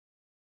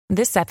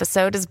This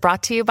episode is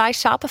brought to you by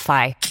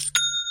Shopify.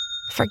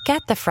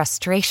 Forget the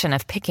frustration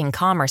of picking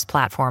commerce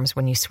platforms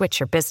when you switch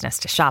your business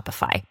to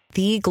Shopify,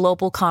 the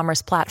global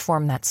commerce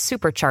platform that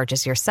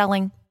supercharges your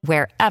selling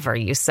wherever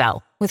you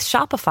sell. With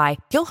Shopify,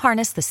 you'll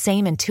harness the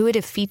same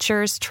intuitive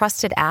features,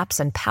 trusted apps,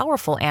 and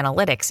powerful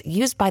analytics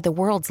used by the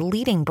world's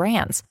leading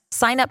brands.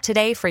 Sign up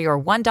today for your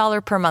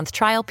 $1 per month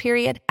trial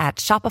period at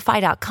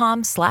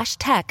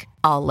shopify.com/tech,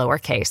 all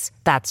lowercase.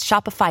 That's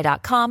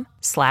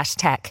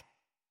shopify.com/tech.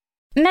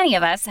 Many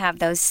of us have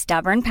those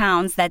stubborn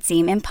pounds that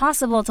seem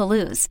impossible to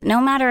lose,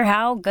 no matter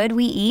how good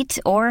we eat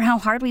or how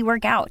hard we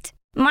work out.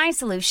 My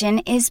solution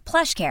is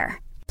PlushCare.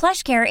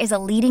 PlushCare is a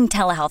leading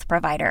telehealth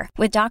provider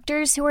with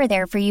doctors who are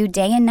there for you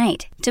day and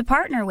night to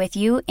partner with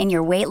you in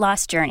your weight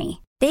loss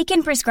journey. They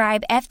can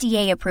prescribe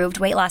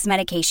FDA-approved weight loss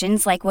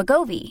medications like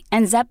Wegovy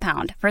and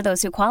Zepbound for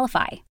those who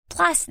qualify.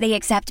 Plus, they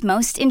accept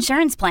most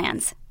insurance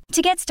plans.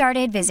 To get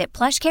started, visit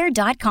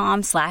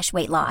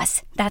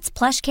plushcare.com/weightloss. That's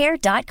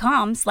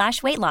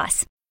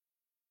plushcare.com/weightloss.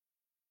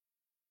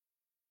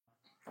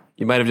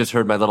 You might have just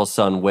heard my little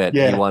son, Whit.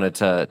 Yeah. He wanted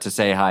to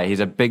say hi. He's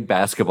a big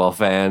basketball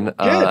fan.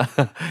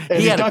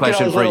 He had a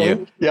question for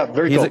you. Yeah,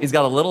 very cool. He's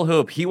got a little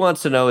hoop. He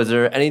wants to know, is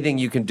there anything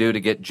you can do to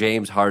get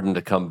James Harden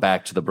to come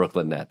back to the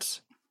Brooklyn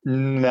Nets?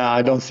 No,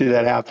 I don't see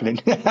that happening.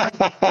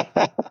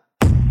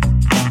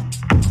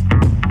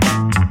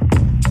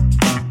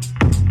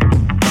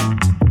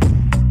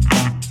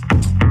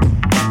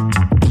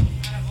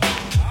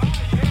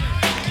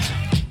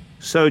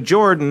 So,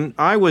 Jordan,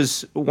 I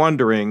was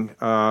wondering,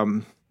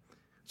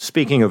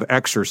 speaking of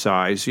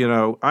exercise,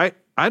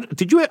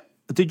 did you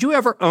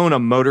ever own a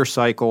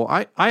motorcycle?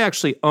 I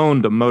actually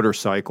owned a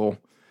motorcycle,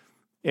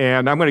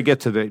 and I'm going to get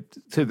to the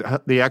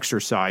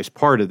exercise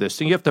part of this.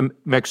 And you have to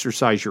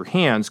exercise your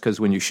hands because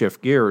when you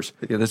shift gears,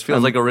 Yeah, this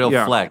feels like a real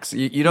flex.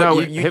 You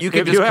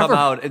can just come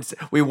out.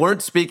 We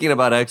weren't speaking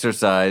about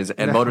exercise,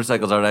 and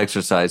motorcycles aren't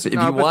exercise. If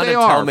you want to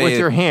tell me with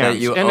your hands.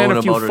 that you and own then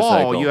if a you motorcycle,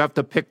 fall, you have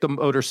to pick the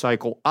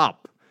motorcycle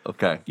up.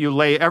 Okay.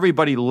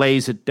 Everybody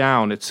lays it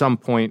down at some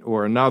point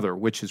or another,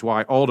 which is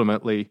why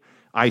ultimately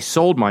I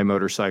sold my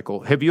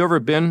motorcycle. Have you ever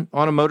been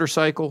on a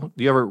motorcycle?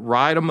 Do you ever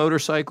ride a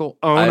motorcycle?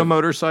 Own a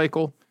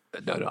motorcycle?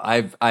 No.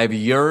 I've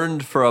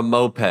yearned for a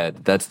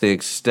moped. That's the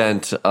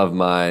extent of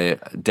my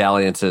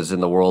dalliances in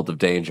the world of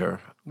danger.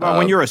 Well,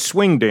 when you're a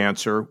swing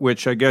dancer,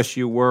 which I guess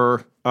you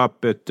were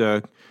up at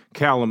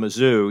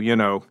Kalamazoo,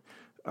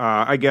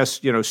 I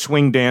guess,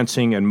 swing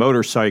dancing and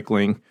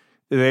motorcycling,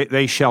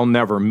 they shall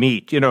never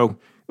meet.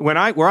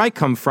 Where I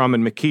come from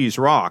in McKees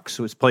Rocks,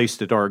 was a place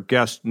that our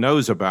guest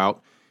knows about,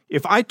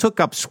 if I took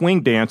up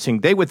swing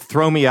dancing, they would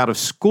throw me out of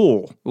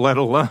school, let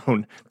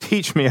alone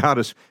teach me how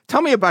to.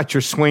 Tell me about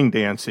your swing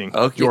dancing,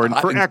 Jordan,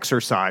 for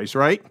exercise,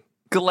 right?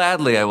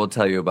 Gladly, I will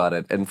tell you about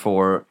it. And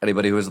for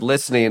anybody who is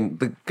listening,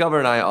 the governor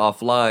and I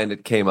offline,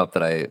 it came up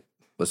that I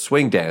was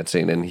swing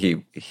dancing, and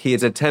he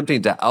is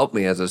attempting to out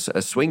me as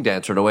a swing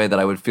dancer in a way that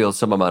I would feel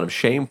some amount of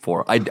shame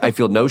for. I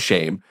feel no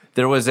shame.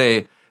 There was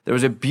a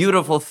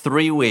beautiful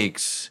 3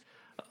 weeks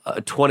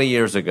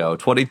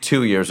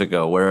 22 years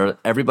ago, where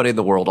everybody in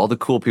the world, all the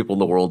cool people in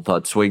the world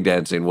thought swing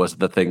dancing was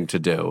the thing to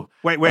do.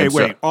 Wait.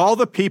 All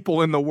the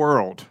people in the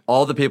world.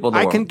 All the people in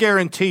the world. I can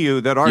guarantee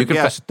you that our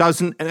guest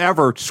doesn't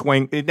ever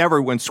swing. It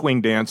never went swing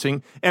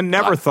dancing and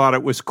never thought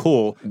it was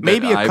cool.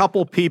 Maybe a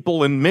couple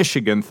people in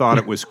Michigan thought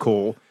it was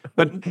cool.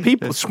 But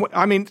people,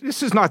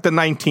 this is not the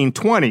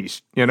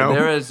 1920s,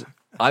 There is.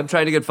 I'm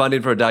trying to get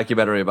funding for a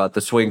documentary about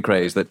the swing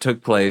craze that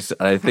took place.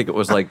 I think it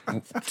was like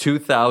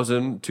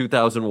 2000,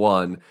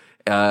 2001.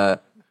 I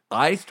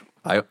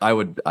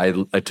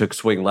took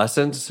swing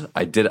lessons.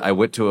 I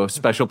went to a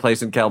special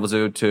place in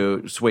Kalamazoo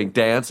to swing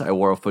dance. I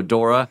wore a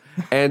fedora.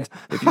 And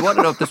if you want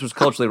to know if this was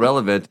culturally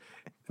relevant,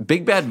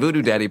 Big Bad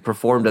Voodoo Daddy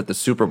performed at the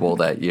Super Bowl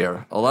that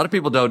year. A lot of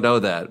people don't know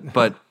that.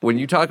 But when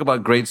you talk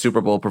about great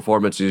Super Bowl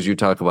performances, you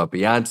talk about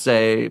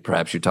Beyonce,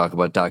 perhaps you talk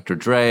about Dr.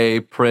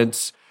 Dre,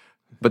 Prince.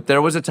 But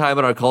there was a time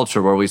in our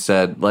culture where we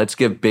said, let's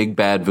give Big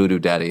Bad Voodoo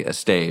Daddy a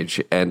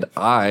stage. And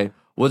I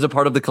was a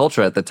part of the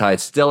culture at the time,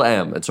 still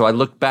am. And so I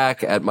look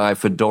back at my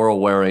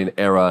fedora-wearing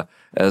era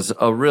as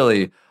a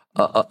really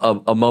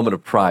a moment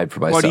of pride for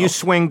myself. Well, do you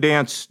swing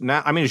dance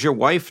now? Does your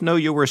wife know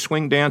you were a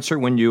swing dancer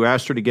when you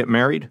asked her to get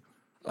married?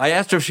 I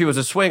asked her if she was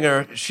a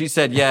swinger. She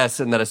said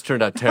yes, and that has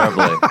turned out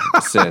terribly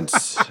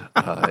since.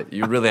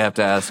 You really have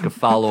to ask a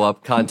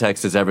follow-up.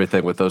 Context is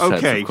everything with those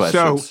types of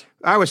questions. So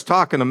I was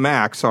talking to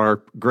Max,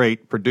 our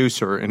great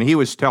producer, and he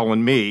was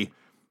telling me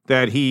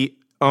that he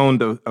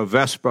owned a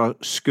Vespa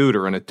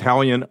scooter, an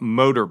Italian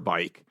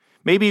motorbike.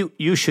 Maybe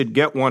you should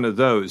get one of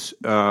those,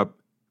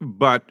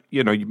 but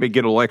you may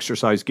get a little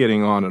exercise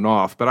getting on and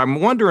off. But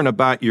I'm wondering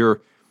about your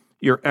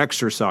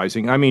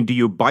exercising. Do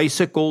you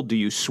bicycle? Do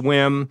you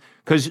swim?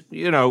 Because,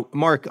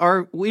 Mark,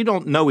 we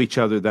don't know each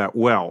other that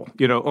well.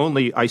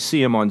 Only I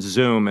see him on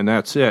Zoom and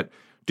that's it.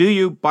 Do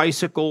you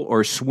bicycle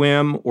or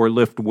swim or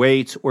lift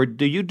weights, or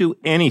do you do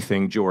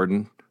anything,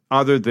 Jordan,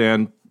 other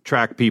than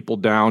track people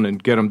down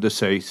and get them to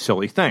say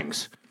silly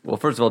things? Well,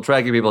 first of all,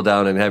 tracking people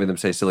down and having them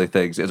say silly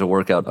things is a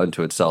workout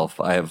unto itself.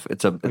 I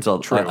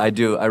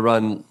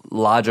run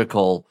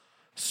logical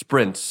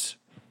sprints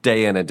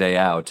day in and day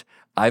out.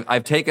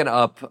 I've taken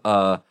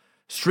up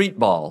street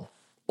ball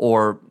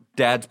or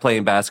dad's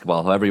playing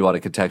basketball, however you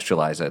want to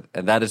contextualize it,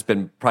 and that has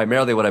been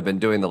primarily what I've been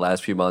doing the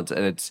last few months.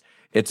 And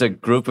it's a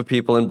group of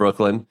people in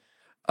Brooklyn.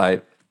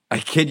 I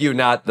kid you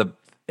not,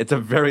 it's a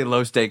very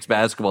low stakes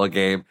basketball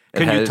game.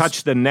 Can you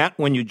touch the net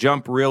when you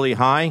jump really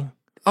high?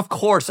 Of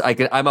course I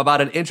can. I'm about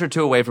an inch or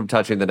two away from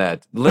touching the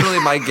net. Literally,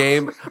 my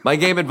game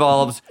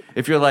involves,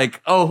 if you're like,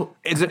 oh,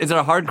 is it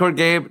a hardcore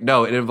game?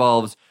 No, it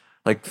involves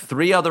like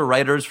 3 other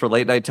writers for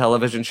late night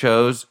television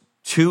shows,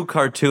 2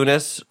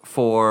 cartoonists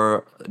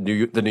for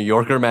the New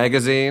Yorker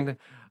magazine,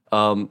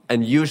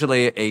 and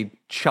usually a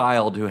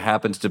child who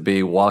happens to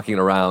be walking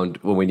around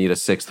when we need a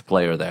 6th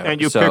player there. And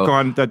you pick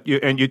on that,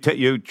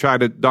 you try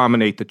to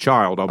dominate the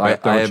child. I'll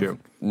bet, don't you?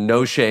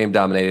 No shame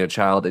dominating a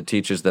child. It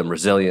teaches them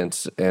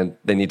resilience, and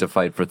they need to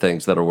fight for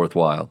things that are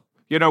worthwhile.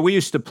 You know, we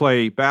used to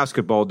play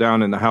basketball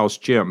down in the house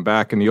gym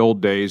back in the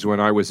old days when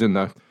I was in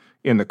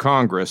the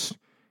Congress,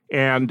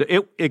 and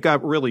it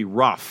got really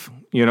rough,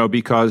 you know,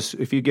 because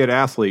if you get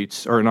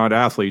athletes, or not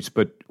athletes,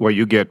 but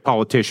you get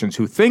politicians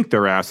who think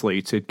they're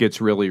athletes, it gets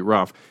really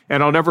rough.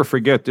 And I'll never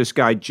forget this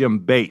guy, Jim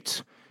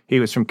Bates. He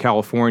was from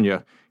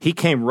California. He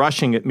came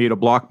rushing at me to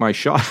block my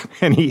shot,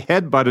 and he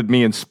headbutted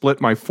me and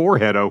split my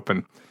forehead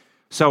open.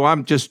 So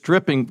I'm just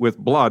dripping with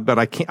blood, but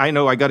I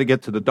know I got to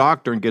get to the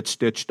doctor and get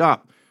stitched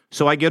up.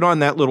 So I get on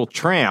that little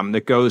tram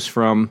that goes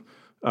from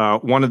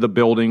one of the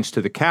buildings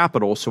to the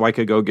Capitol so I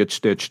could go get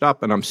stitched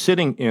up. And I'm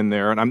sitting in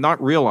there, and I'm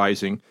not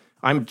realizing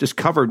I'm just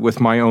covered with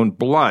my own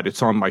blood.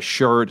 It's on my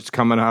shirt. It's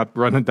coming out,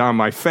 running down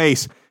my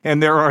face.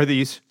 And there are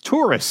these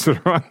tourists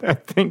that are on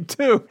that thing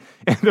too.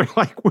 And they're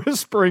like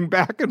whispering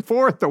back and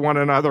forth to one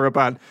another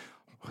about,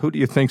 what do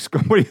you think's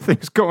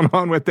going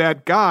on with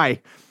that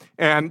guy?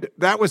 And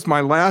that was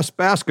my last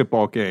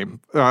basketball game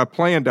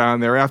playing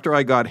down there after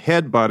I got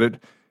headbutted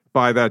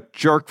by that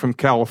jerk from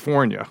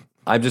California.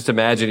 I'm just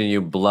imagining you,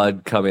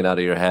 blood coming out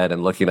of your head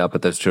and looking up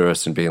at those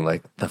tourists and being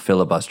like, the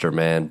filibuster,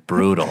 man,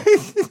 brutal.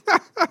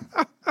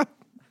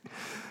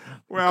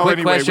 Well, Quick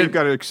anyway, question. we've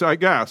got to, I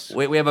guess.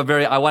 We have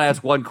I want to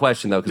ask one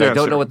question though, because Yes, I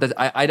don't sir.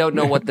 know I don't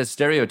know what the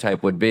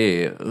stereotype would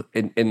be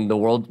in the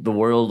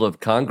world of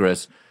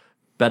Congress.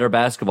 Better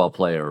basketball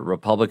player,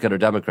 Republican or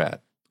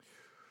Democrat?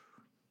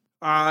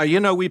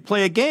 We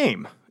play a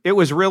game. It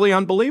was really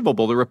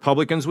unbelievable. The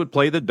Republicans would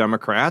play the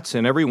Democrats,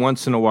 and every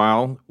once in a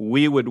while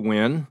we would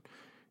win,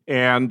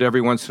 and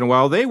every once in a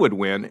while they would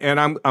win. And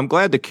I'm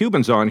glad the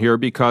Cuban's on here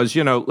because,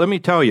 let me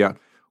tell you,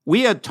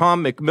 we had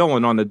Tom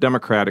McMillan on the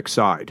Democratic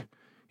side,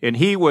 and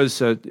he was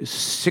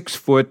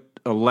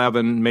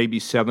 6'11", maybe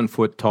 7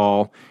 foot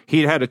tall.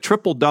 He had a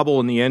triple-double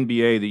in the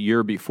NBA the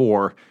year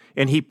before,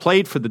 and he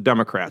played for the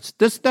Democrats.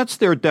 That's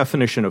their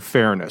definition of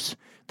fairness.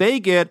 They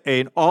get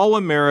an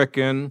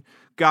all-American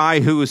guy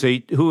who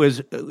does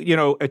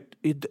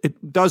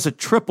a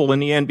triple in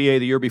the NBA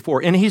the year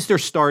before, and he's their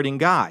starting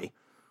guy.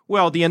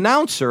 Well, the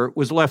announcer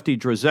was Lefty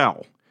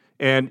Driesell,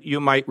 and you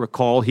might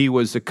recall he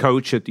was the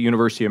coach at the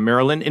University of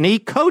Maryland, and he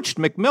coached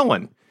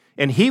McMillan,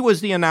 and he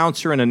was the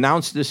announcer and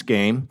announced this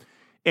game.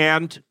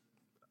 And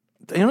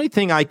the only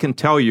thing I can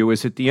tell you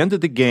is at the end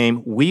of the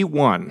game, we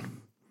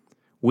won.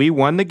 We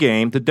won the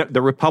game.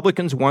 The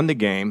Republicans won the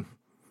game.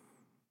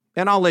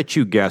 And I'll let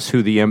you guess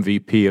who the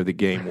MVP of the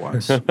game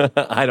was.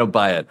 I don't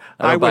buy it.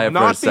 I buy would it for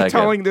not a second. be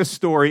telling this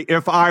story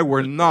if I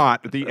were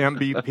not the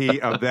MVP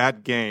of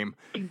that game.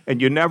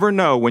 And you never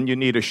know when you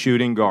need a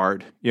shooting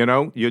guard.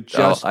 You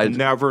just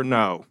never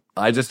know.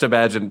 I just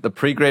imagine the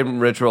pre-game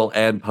ritual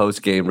and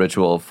post-game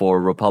ritual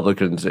for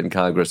Republicans in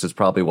Congress is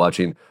probably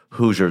watching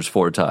Hoosiers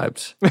 4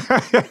 times.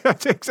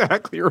 That's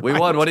exactly right. We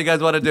won. What do you guys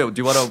want to do? Do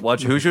you want to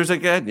watch Hoosiers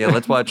again? Yeah,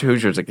 let's watch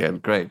Hoosiers again.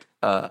 Great.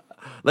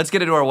 Let's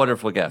get into our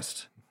wonderful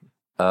guest.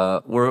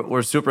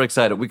 We're super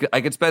excited.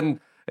 I could spend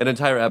an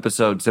entire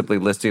episode simply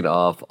listing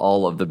off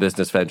all of the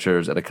business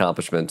ventures and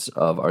accomplishments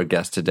of our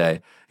guest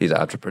today. He's an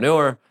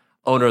entrepreneur,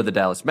 owner of the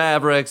Dallas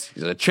Mavericks.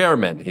 He's a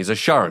chairman. He's a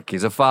shark.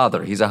 He's a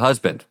father. He's a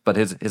husband. But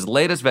his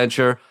latest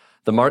venture,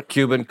 the Mark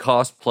Cuban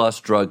Cost Plus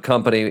Drug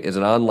Company, is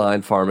an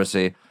online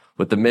pharmacy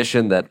with the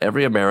mission that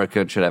every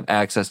American should have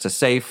access to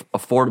safe,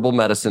 affordable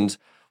medicines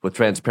with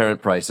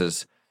transparent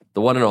prices.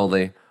 The one and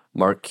only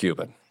Mark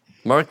Cuban.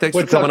 Mark, thanks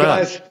What's for coming up, on.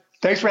 guys?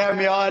 Thanks for having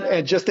me on.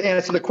 And just to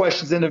answer the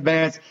questions in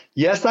advance,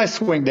 yes, I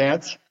swing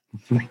dance.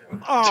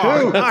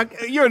 Oh,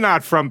 you're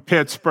not from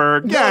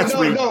Pittsburgh. That's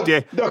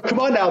ridiculous. No, come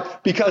on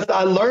now. Because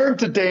I learned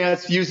to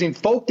dance using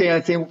folk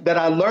dancing that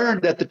I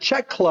learned at the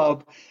Czech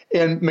Club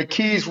in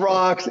McKees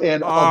Rocks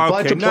and a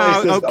bunch of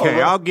places.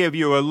 I'll give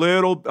you a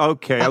little.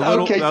 Okay.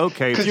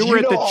 If you were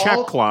at the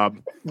Czech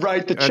Club.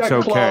 Right, the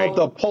Czech Club,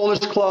 the Polish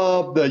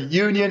Club, the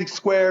Union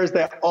Squares,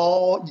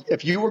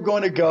 if you were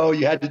going to go,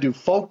 you had to do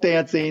folk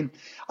dancing.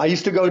 I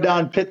used to go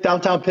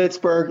downtown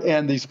Pittsburgh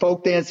and these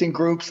folk dancing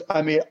groups.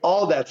 I mean,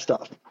 all that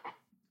stuff.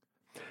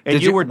 And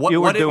you were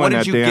doing what that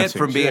did you get dancing.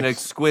 from being an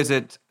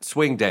exquisite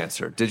swing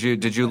dancer? Did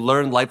you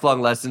learn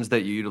lifelong lessons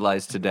that you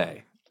utilize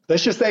today?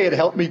 let's just say it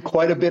helped me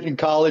quite a bit in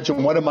college.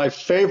 And one of my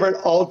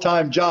favorite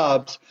all-time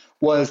jobs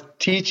was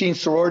teaching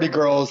sorority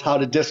girls how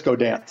to disco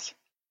dance.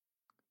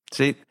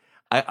 See,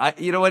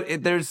 you know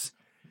what? There's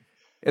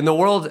in the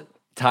world,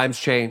 times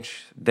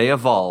change, they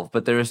evolve,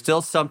 but there is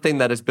still something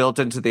that is built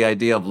into the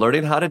idea of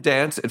learning how to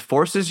dance. It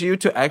forces you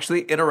to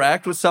actually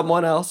interact with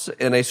someone else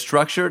in a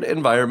structured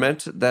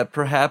environment that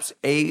perhaps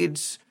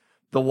aids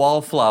the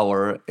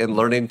wallflower in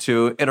learning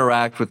to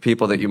interact with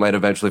people that you might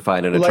eventually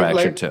find an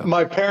attraction to.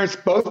 My parents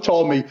both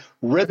told me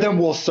rhythm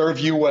will serve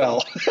you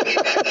well.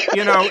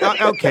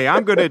 Okay,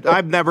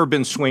 I've never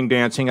been swing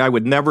dancing. I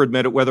would never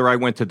admit it, whether I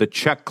went to the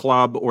Czech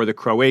club or the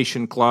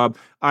Croatian club.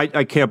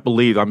 I can't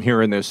believe I'm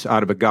hearing this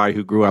out of a guy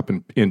who grew up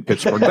in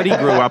Pittsburgh, but he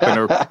grew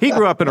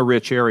up in a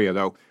rich area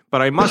though.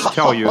 But I must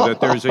tell you that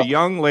there's a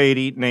young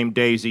lady named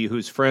Daisy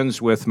who's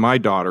friends with my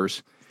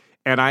daughters,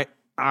 and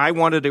I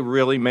wanted to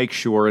really make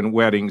sure in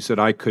weddings that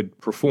I could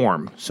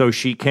perform. So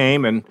she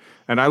came and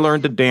I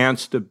learned to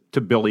dance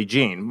to Billie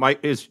Jean.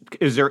 Is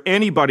there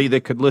anybody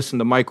that could listen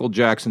to Michael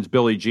Jackson's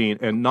Billie Jean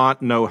and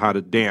not know how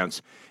to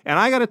dance? And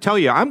I got to tell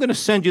you, I'm going to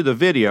send you the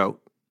video.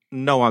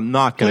 No, I'm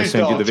not going to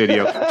send you the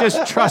video.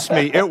 Just trust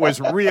me, it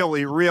was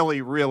really,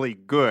 really, really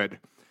good.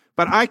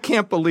 But I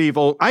can't believe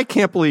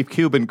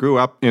Cuban grew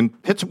up in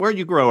Pittsburgh. Where'd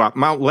you grow up?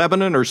 Mount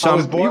Lebanon or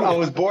something? I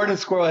was born in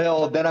Squirrel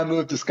Hill. Then I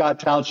moved to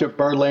Scott Township,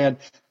 Birdland.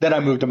 Then I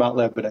moved to Mount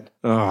Lebanon.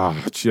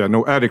 Oh, yeah,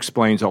 no, that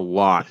explains a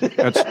lot.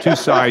 That's two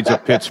sides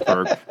of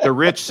Pittsburgh: the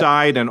rich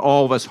side and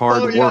all of us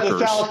hard workers.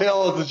 The South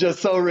Hills is just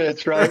so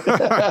rich, right?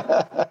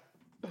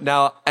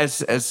 Now,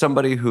 as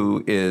somebody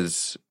who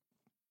is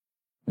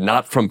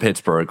not from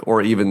Pittsburgh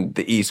or even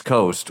the East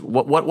Coast,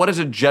 what is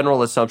a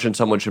general assumption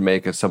someone should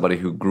make of somebody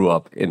who grew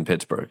up in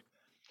Pittsburgh?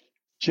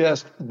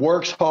 Just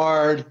works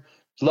hard,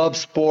 loves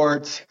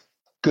sports,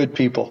 good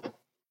people.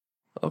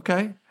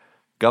 Okay,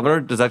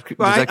 Governor, does that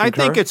concur?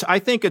 I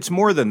think it's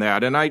more than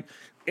that.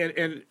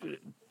 And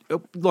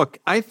look,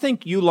 I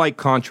think you like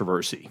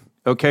controversy.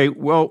 Okay,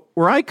 well,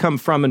 where I come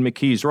from in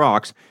McKees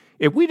Rocks,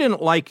 if we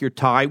didn't like your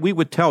tie, we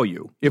would tell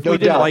you. If we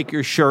didn't like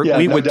your shirt,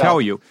 we would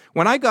tell you.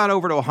 When I got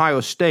over to Ohio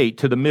State,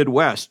 to the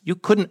Midwest, you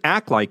couldn't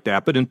act like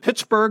that. But in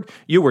Pittsburgh,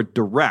 you were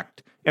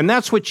direct. And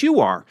that's what you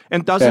are.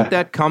 And doesn't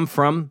that come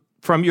from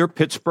your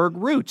Pittsburgh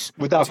roots?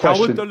 Without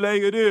question. Tell it the way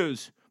it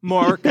is,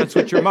 Mark. That's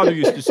what your mother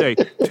used to say.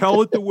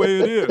 Tell it the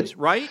way it is,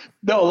 right?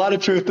 No, a lot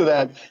of truth to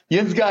that.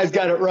 Yin's guys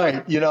got it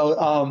right. You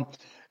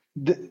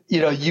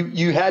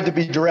had to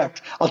be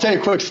direct. I'll tell you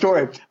a quick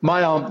story.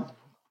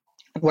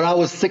 When I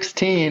was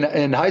 16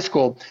 in high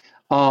school,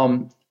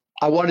 I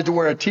wanted to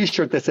wear a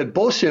T-shirt that said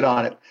bullshit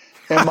on it.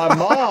 And my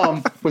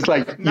mom was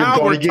like,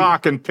 now we're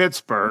talking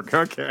Pittsburgh.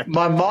 Okay.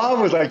 My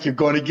mom was like, you're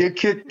going to get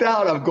kicked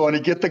out. I'm going to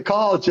get the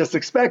call. Just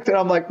expect it.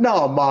 I'm like,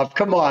 no, Mom,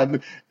 come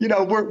on.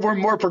 We're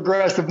more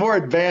progressive, more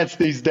advanced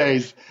these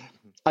days.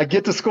 I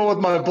get to school with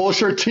my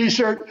bullshit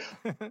T-shirt.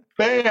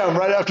 Bam,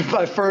 right after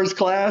my first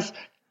class,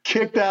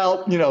 kicked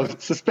out,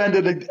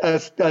 suspended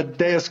a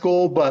day of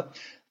school. But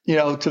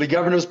to the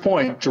governor's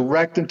point,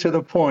 direct and to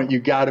the point, you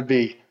got to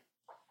be.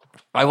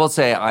 I will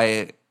say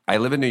I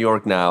live in New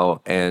York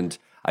now, and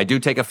I do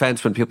take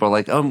offense when people are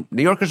like, oh,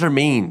 New Yorkers are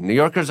mean. New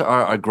Yorkers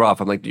are gruff.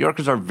 I'm like, New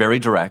Yorkers are very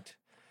direct.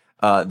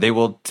 They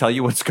will tell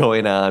you what's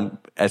going on.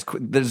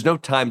 There's no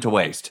time to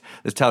waste.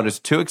 This town is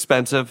too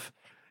expensive.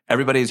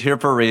 Everybody's here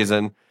for a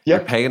reason. Yep.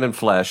 You're paying in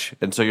flesh.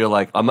 And so you're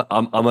like, I'm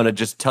going to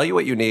just tell you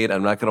what you need.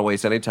 I'm not going to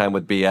waste any time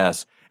with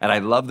BS. And I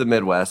love the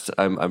Midwest.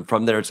 I'm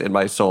from there. It's in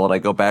my soul. And I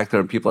go back there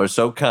and people are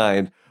so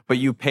kind. But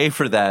you pay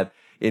for that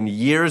in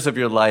years of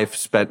your life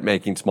spent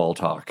making small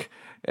talk.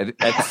 And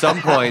at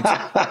some point,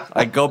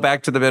 I go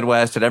back to the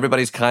Midwest and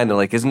everybody's kind of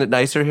like, isn't it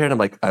nicer here? And I'm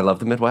like, I love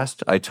the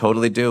Midwest. I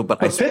totally do.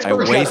 But I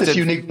wasted this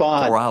unique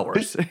bond. 4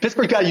 hours.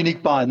 Pittsburgh got a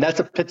unique bond. And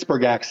that's a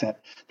Pittsburgh accent.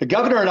 The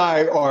governor and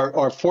I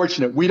are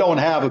fortunate. We don't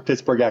have a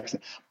Pittsburgh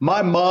accent.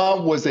 My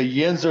mom was a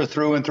Yinzer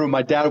through and through.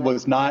 My dad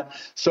was not.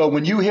 So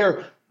when you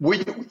hear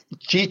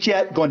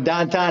G-Jet going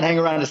downtown, hang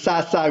around the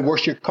south side,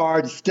 wash your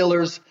car,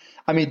 distillers.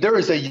 I mean, there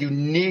is a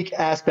unique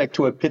aspect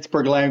to a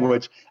Pittsburgh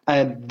language,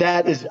 and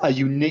that is a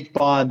unique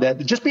bond that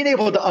just being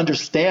able to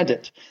understand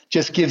it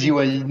just gives you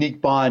a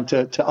unique bond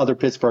to other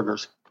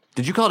Pittsburghers.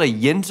 Did you call it a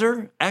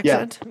Yinzer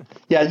accent?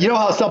 Yeah. You know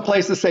how some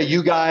places say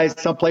you guys,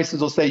 some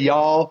places will say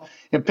y'all.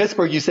 In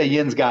Pittsburgh, you say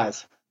Yins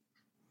guys.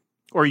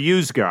 Or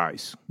use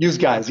guys. Use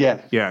guys,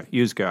 yeah. Yeah,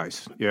 use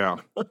guys, yeah.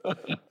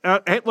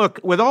 Hey,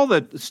 look, with all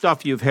the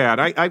stuff you've had,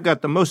 I've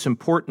got the most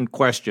important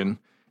question.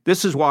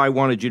 This is why I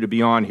wanted you to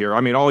be on here. I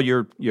mean, all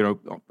your,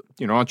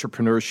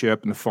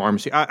 entrepreneurship and the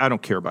pharmacy, I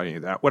don't care about any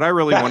of that. What I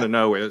really want to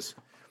know is,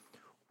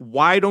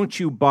 why don't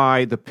you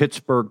buy the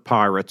Pittsburgh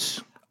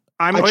Pirates?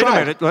 Wait a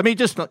minute. Let me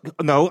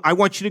I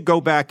want you to go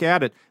back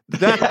at it.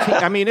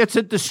 It's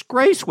a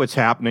disgrace what's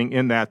happening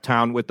in that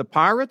town with the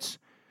Pirates.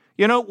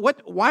 You know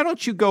what? Why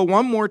don't you go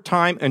one more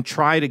time and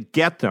try to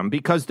get them?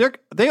 Because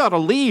they ought to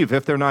leave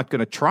if they're not going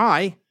to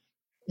try.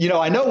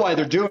 I know why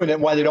they're doing it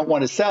and why they don't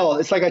want to sell.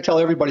 It's like I tell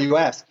everybody who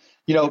asks.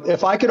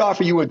 If I could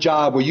offer you a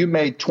job where you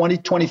made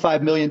 $20,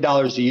 $25 million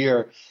a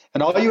year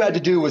And all you had to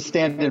do was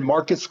stand in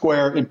Market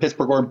Square in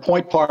Pittsburgh or in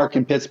Point Park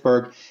in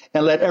Pittsburgh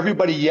and let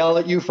everybody yell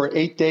at you for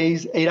 8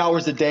 days, 8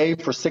 hours a day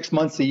for 6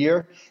 months a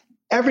year.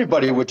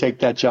 Everybody would take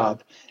that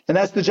job. And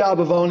that's the job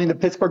of owning the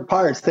Pittsburgh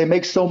Pirates. They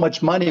make so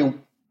much money.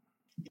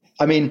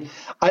 I mean,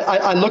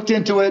 I looked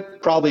into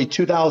it probably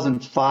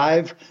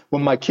 2005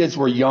 when my kids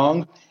were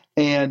young,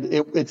 and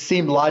it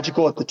seemed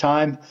logical at the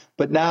time.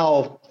 But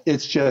now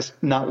it's just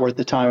not worth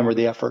the time or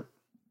the effort.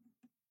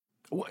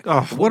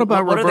 Oh, what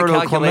about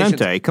Roberto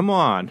Clemente? Come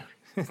on.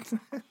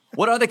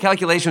 What are the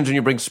calculations when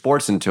you bring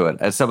sports into it?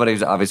 As somebody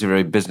who's obviously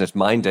very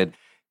business-minded,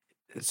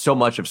 so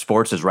much of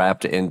sports is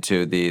wrapped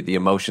into the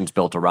emotions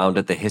built around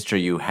it, the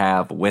history you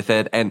have with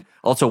it, and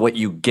also what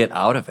you get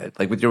out of it.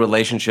 Like with your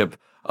relationship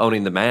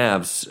owning the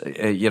Mavs,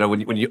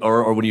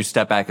 when you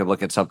step back and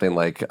look at something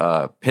like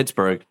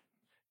Pittsburgh,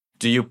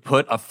 do you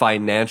put a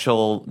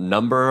financial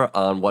number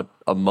on what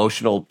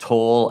emotional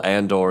toll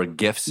and or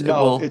gifts it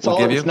will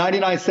give you? It's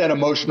 99%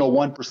 emotional,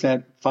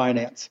 1%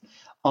 finance.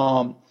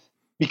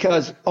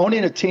 Because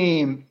owning a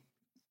team,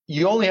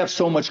 you only have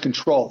so much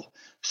control.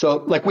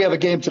 So like we have a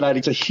game tonight.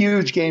 It's a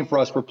huge game for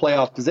us for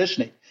playoff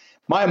positioning.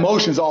 My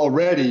emotions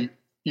already,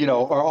 are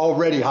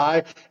already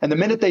high. And the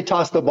minute they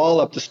toss the ball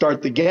up to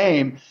start the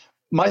game,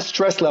 my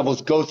stress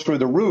levels go through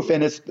the roof.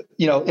 And it's,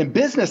 in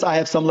business, I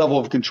have some level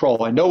of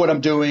control. I know what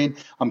I'm doing.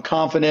 I'm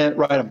confident,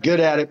 right? I'm good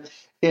at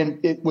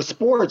it. With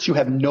sports, you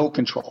have no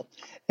control.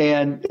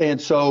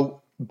 And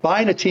so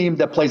buying a team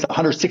that plays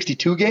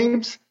 162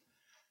 games,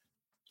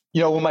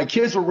 when my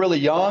kids were really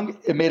young,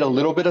 it made a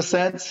little bit of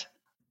sense.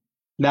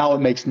 Now it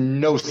makes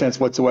no sense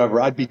whatsoever.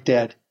 I'd be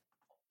dead.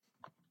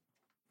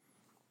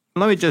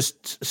 Let me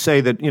just say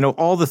that,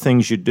 all the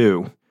things you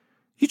do,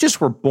 you just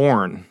were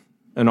born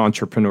an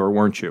entrepreneur,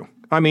 weren't you?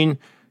 I mean,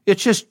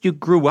 it's just you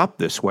grew up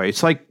this way.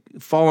 It's like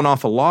falling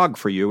off a log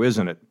for you,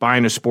 isn't it?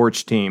 Buying a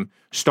sports team,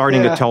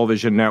 starting a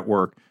television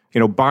network,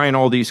 buying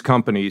all these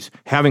companies,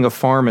 having a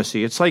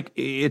pharmacy. It's like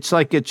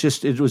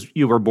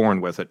you were born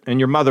with it. And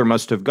your mother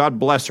must have, God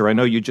bless her. I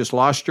know you just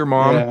lost your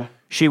mom. Yeah.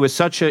 She was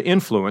such an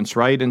influence,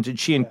 right? And did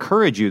she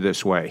encourage you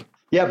this way?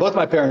 Yeah, both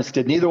my parents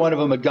did. Neither one of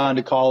them had gone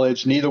to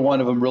college. Neither one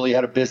of them really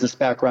had a business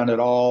background at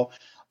all.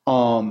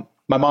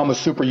 My mom was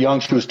super young.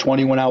 She was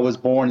 20 when I was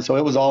born. So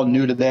it was all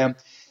new to them.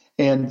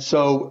 And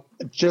so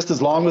just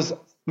as long as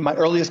my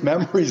earliest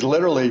memories,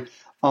 literally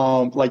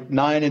like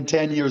 9 and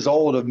 10 years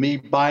old of me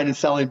buying and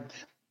selling,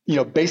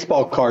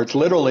 baseball cards,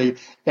 literally,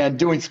 and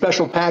doing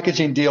special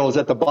packaging deals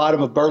at the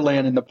bottom of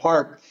Birdland in the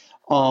park,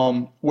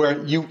 where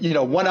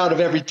one out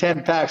of every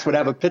 10 packs would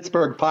have a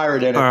Pittsburgh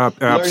Pirate in it.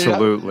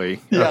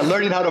 Absolutely.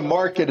 Learning how to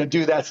market and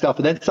do that stuff,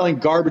 and then selling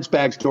garbage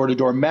bags door to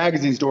door,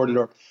 magazines door to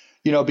door.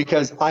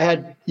 Because I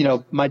had,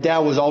 my dad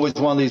was always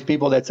one of these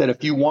people that said,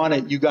 if you want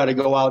it, you got to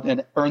go out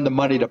and earn the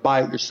money to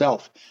buy it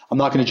yourself. I'm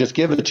not going to just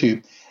give it to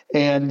you.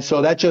 And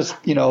so that just,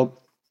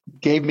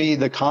 gave me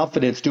the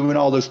confidence doing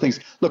all those things.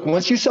 Look,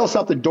 once you sell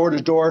something door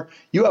to door,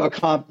 you have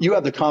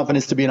the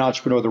confidence to be an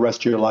entrepreneur the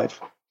rest of your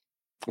life.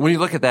 When you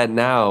look at that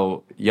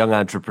now, young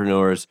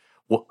entrepreneurs,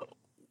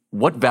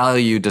 what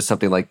value does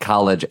something like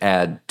college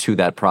add to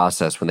that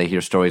process when they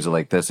hear stories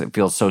like this? It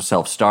feels so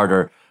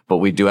self-starter. But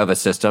we do have a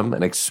system,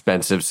 an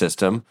expensive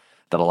system,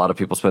 that a lot of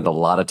people spend a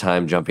lot of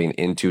time jumping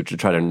into to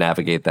try to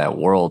navigate that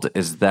world.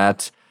 Is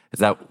that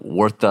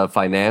worth the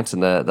finance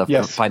and the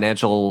Yes.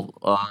 financial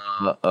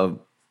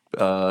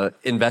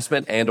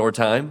investment and or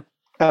time?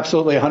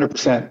 Absolutely,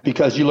 100%.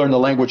 Because you learn the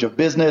language of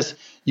business,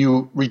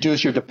 you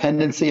reduce your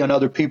dependency on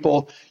other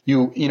people,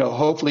 you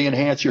hopefully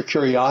enhance your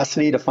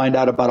curiosity to find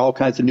out about all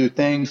kinds of new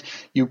things.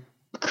 You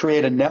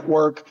create a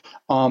network,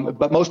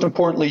 but most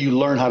importantly, you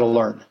learn how to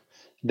learn.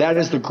 That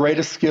is the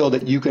greatest skill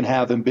that you can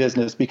have in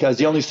business, because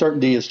the only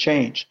certainty is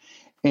change.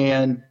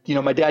 And,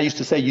 my dad used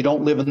to say, you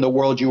don't live in the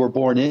world you were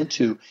born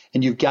into,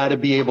 and you've got to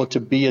be able to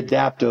be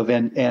adaptive.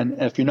 And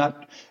if you're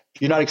not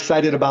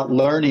excited about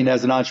learning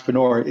as an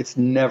entrepreneur, it's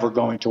never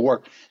going to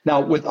work.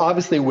 Now, with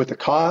the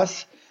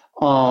costs,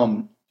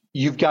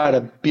 you've got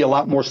to be a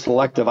lot more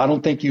selective. I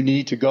don't think you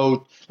need to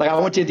go, like I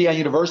went to Indiana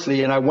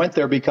University, and I went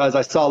there because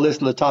I saw a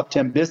list of the top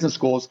 10 business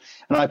schools,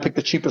 and I picked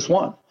the cheapest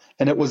one.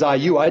 And it was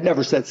IU. I'd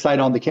never set sight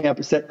on the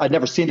campus. I'd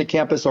never seen the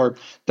campus or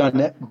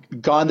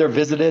gone there,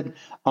 visited.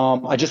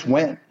 I just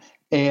went,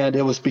 and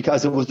it was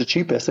because it was the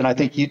cheapest. And I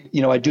think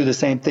I do the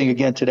same thing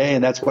again today,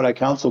 and that's what I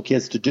counsel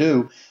kids to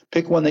do.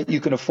 Pick one that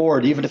you can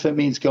afford, even if it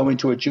means going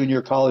to a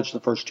junior college the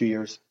first 2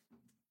 years.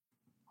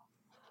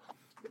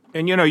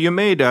 And you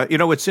made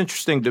what's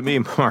interesting to me,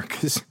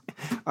 Mark, is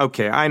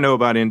okay. I know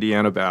about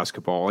Indiana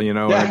basketball. I mean,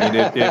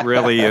 it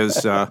really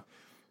is.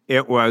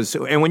 It was,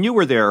 and when you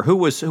were there, who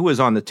was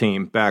on the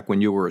team back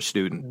when you were a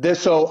student?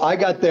 So I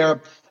got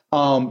there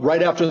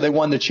right after they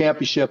won the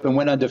championship and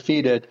went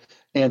undefeated,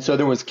 and so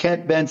there was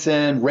Kent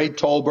Benson, Ray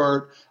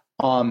Tolbert,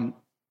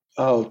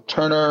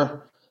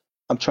 Turner.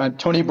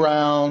 Tony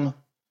Brown.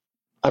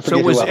 I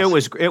forget who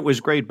else. It was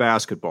great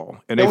basketball,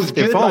 and it was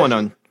good.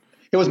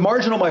 It was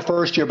marginal my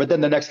first year, but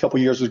then the next couple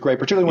of years was great,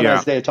 particularly when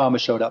Isaiah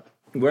Thomas showed up.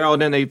 Well,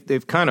 then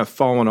they've kind of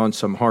fallen on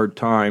some hard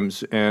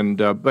times, and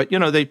but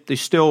they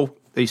still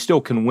they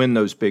still can win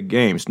those big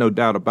games, no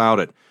doubt about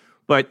it.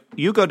 But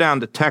you go down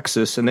to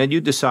Texas, and then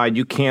you decide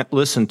you can't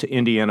listen to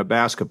Indiana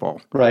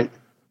basketball. Right.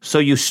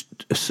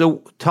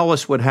 So tell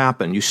us what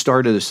happened. You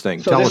started this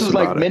thing. Tell us about it. So this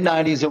was like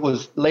mid-'90s. It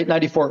was late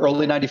 94,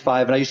 early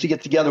 95. And I used to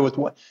get together with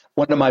one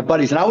of my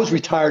buddies. And I was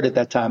retired at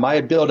that time. I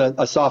had built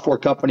a software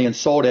company and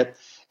sold it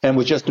and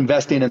was just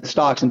investing in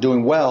stocks and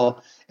doing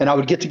well. And I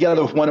would get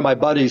together with one of my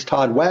buddies,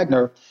 Todd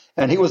Wagner.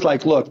 And he was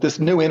like, look, this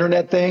new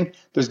internet thing,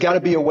 there's got to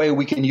be a way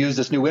we can use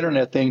this new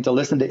internet thing to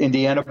listen to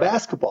Indiana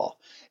basketball.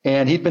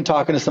 And he'd been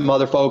talking to some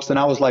other folks, and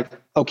I was like,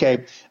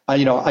 okay,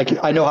 I know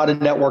how to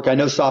network. I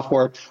know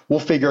software. We'll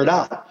figure it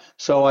out.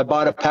 So I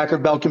bought a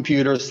Packard Bell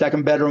computer,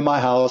 second bedroom in my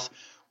house.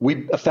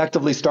 We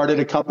effectively started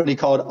a company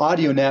called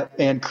AudioNet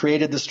and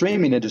created the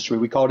streaming industry.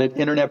 We called it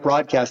internet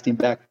broadcasting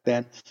back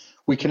then.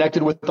 We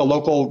connected with the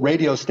local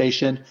radio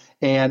station,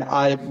 and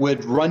I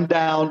would run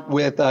down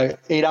with an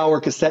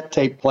 8-hour cassette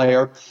tape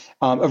player,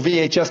 a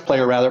VHS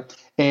player rather,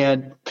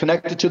 and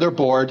connect it to their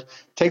board,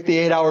 take the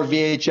 8-hour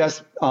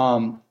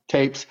VHS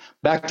tapes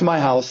back to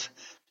my house,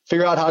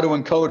 figure out how to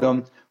encode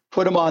them,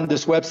 put them on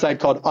this website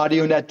called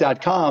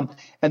audionet.com,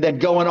 and then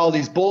go on all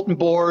these bulletin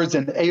boards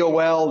and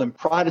AOL and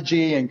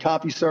Prodigy and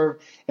CompuServe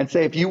and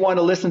say, if you want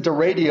to listen to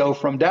radio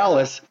from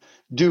Dallas,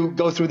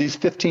 go through these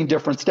 15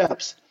 different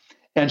steps.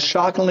 And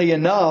shockingly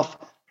enough,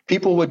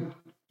 people would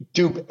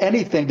do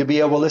anything to be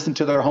able to listen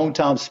to their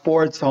hometown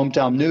sports,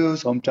 hometown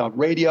news, hometown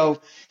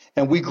radio.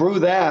 And we grew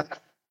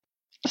that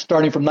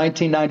starting from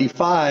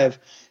 1995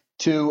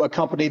 to a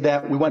company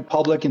that we went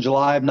public in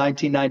July of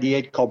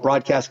 1998 called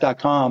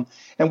broadcast.com.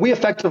 And we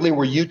effectively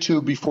were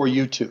YouTube before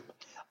YouTube.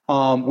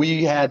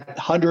 We had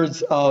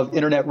hundreds of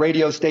internet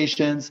radio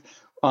stations.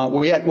 We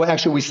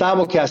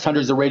simulcast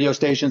hundreds of radio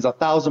stations,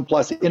 1,000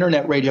 plus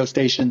internet radio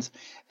stations.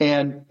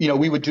 And,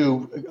 we would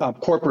do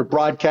corporate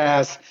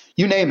broadcasts,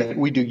 you name it.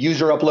 We do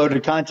user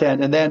uploaded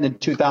content. And then in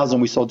 2000,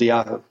 we sold to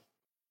Yahoo.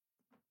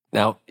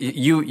 Now,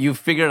 you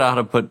figured out how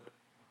to put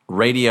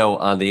radio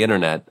on the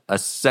internet,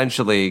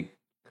 essentially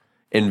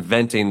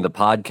inventing the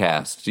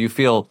podcast. Do you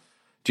feel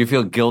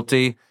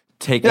guilty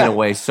taking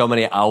away so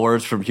many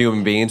hours from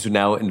human beings who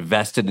now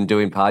invested in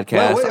doing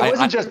podcasts? Well, it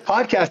wasn't just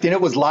podcasting.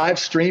 It was live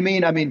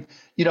streaming. I mean,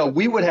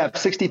 we would have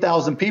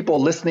 60,000 people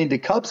listening to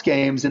Cubs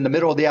games in the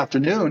middle of the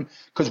afternoon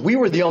because we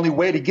were the only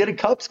way to get a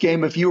Cubs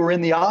game if you were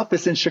in the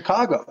office in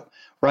Chicago,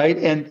 right?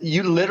 And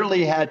you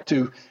literally had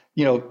to,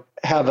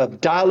 have a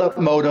dial-up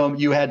modem.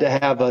 You had to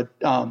have a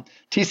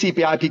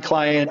TCP/IP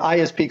client,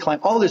 ISP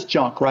client, all this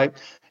junk, right?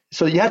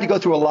 So you had to go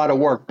through a lot of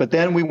work. But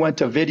then we went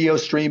to video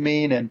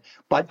streaming and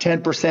bought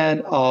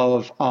 10%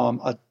 of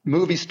a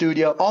movie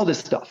studio, all this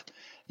stuff,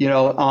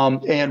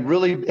 and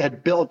really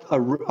had built a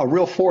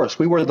real force.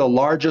 We were the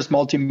largest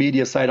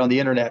multimedia site on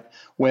the internet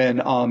when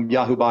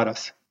Yahoo bought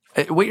us.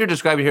 What you're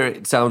describing here,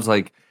 it sounds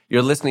like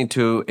you're listening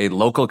to a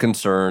local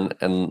concern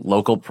and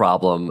local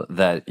problem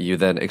that you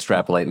then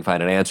extrapolate and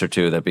find an answer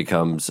to that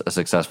becomes a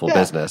successful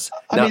business.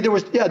 I mean, there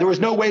was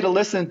no way to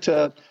listen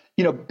to.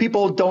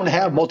 People didn't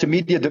have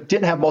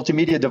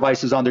multimedia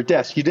devices on their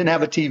desk. You didn't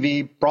have a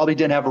TV, probably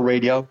didn't have a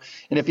radio.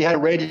 And if you had a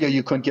radio,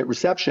 you couldn't get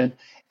reception.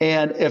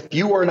 And if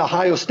you were an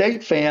Ohio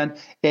State fan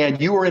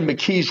and you were in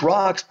McKees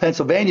Rocks,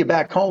 Pennsylvania,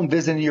 back home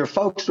visiting your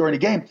folks during a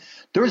game,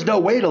 there was no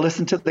way to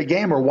listen to the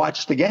game or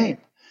watch the game.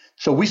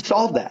 So we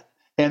solved that.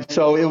 And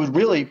so it was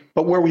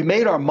but where we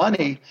made our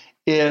money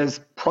is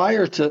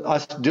prior to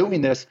us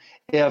doing this,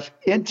 if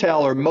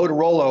Intel or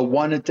Motorola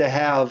wanted to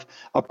have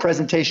a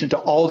presentation to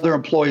all their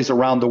employees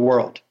around the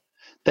world,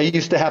 they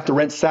used to have to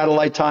rent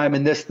satellite time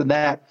and this and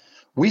that.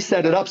 We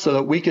set it up so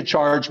that we could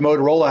charge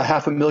Motorola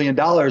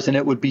 $500,000 and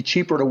it would be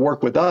cheaper to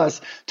work with us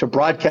to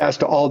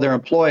broadcast to all their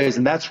employees.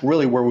 And that's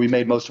really where we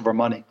made most of our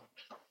money.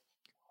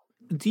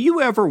 Do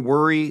you ever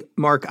worry,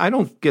 Mark? I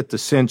don't get the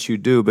sense you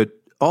do, but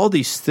all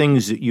these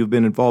things that you've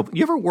been involved,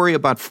 you ever worry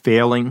about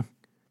failing?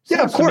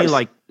 Yeah, of course.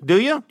 Do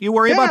you? You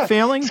worry about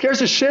failing? It scares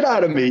the shit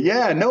out of me.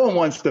 Yeah, no one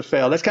wants to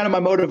fail. That's kind of my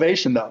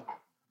motivation, though.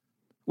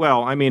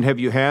 Well, I mean, have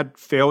you had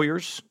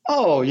failures?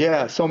 Oh,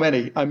 yeah, so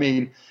many. I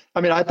mean,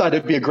 I thought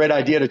it'd be a great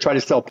idea to try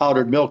to sell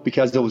powdered milk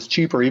because it was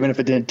cheaper, even if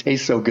it didn't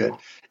taste so good.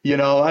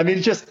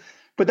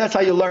 But that's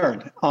how you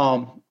learn.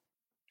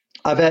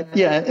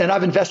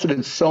 I've invested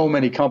in so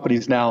many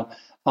companies now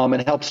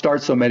and helped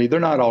start so many. They're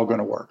not all going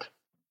to work.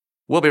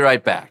 We'll be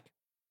right back.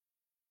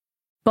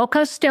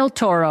 Bocas del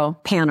Toro,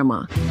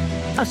 Panama.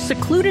 A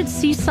secluded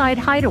seaside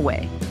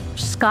hideaway.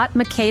 Scott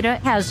Makeda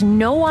has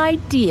no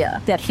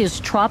idea that his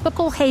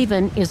tropical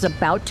haven is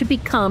about to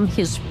become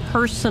his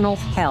personal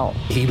hell.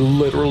 He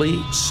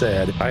literally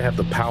said, I have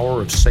the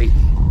power of Satan.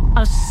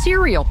 A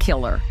serial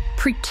killer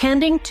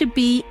pretending to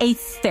be a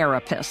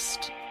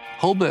therapist.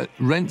 Holbert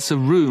rents a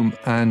room,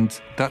 and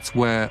that's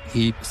where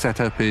he set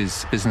up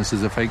his business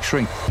as a fake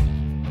shrink.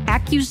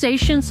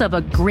 Accusations of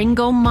a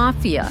gringo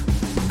mafia.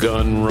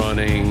 Gun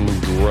running,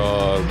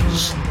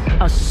 drugs.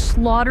 A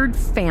slaughtered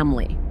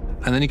family.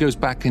 And then he goes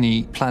back and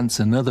he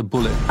plants another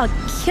bullet. A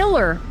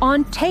killer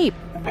on tape.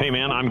 Hey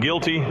man, I'm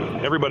guilty.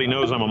 Everybody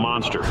knows I'm a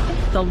monster.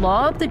 The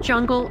law of the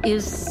jungle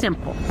is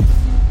simple.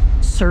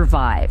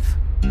 Survive.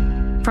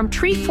 From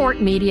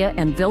Treefort Media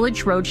and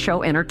Village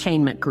Roadshow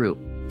Entertainment Group,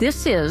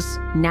 this is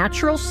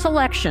Natural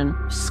Selection,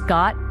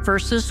 Scott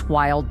versus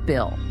Wild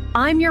Bill.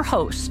 I'm your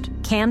host,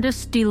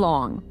 Candace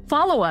DeLong.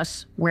 Follow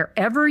us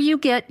wherever you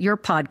get your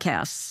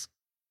podcasts.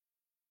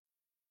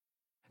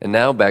 And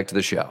now back to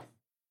the show.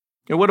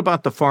 And what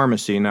about the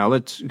pharmacy now?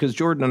 Because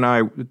Jordan and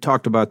I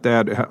talked about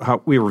that,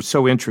 how we were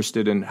so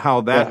interested in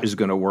how that is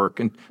going to work.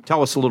 And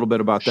tell us a little bit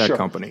about that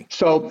company.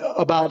 So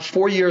about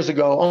 4 years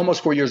ago,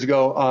 almost 4 years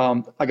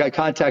ago, I got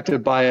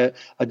contacted by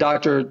a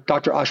Dr.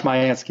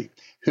 Ashmayansky,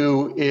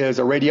 who is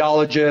a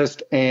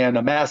radiologist and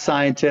a math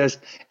scientist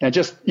and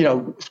just,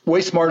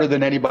 way smarter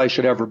than anybody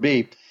should ever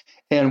be.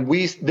 And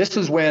this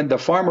is when the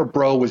farmer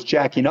bro was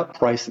jacking up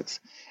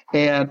prices.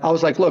 And I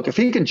was like, look, if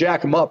he can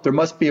jack them up, there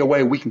must be a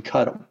way we can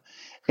cut them.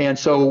 And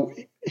so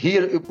he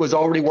was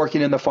already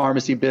working in the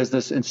pharmacy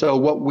business. And so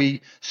what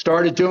we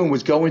started doing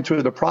was going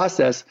through the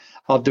process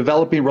of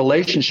developing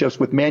relationships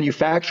with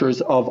manufacturers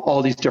of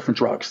all these different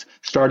drugs,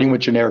 starting with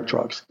generic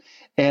drugs.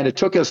 And it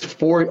took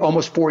us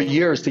almost 4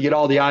 years to get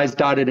all the I's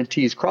dotted and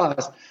T's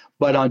crossed.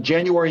 But on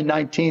January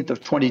 19th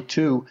of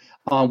 22,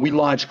 we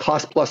launched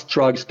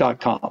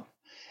costplusdrugs.com.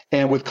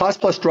 And with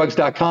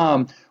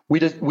costplusdrugs.com,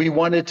 we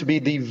wanted to be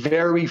the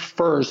very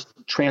first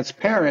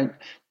transparent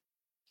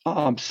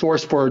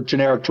source for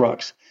generic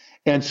drugs.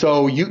 And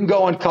so you can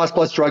go on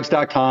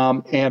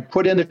costplusdrugs.com and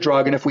put in the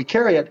drug. And if we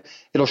carry it,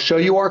 it'll show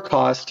you our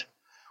cost.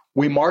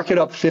 We mark it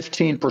up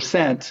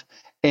 15%.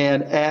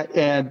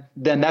 And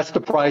then that's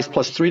the price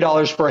plus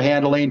 $3 for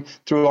handling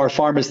through our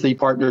pharmacy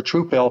partner,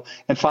 TruePill,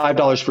 and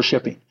 $5 for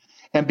shipping.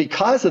 And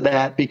because of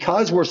that,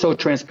 because we're so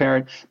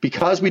transparent,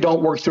 because we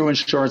don't work through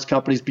insurance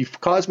companies,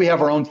 because we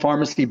have our own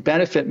pharmacy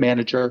benefit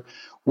manager,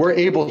 we're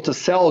able to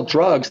sell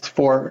drugs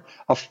for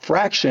a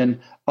fraction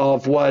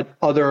of what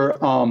other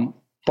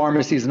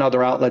pharmacies and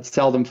other outlets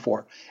sell them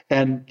for.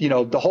 And,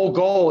 the whole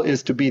goal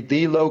is to be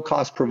the low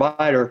cost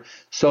provider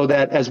so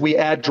that as we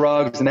add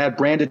drugs and add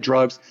branded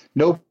drugs,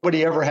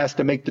 nobody ever has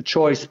to make the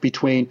choice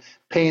between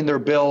paying their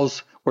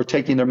bills or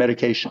taking their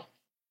medication.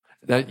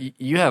 Now,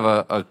 you have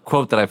a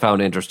quote that I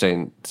found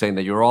interesting saying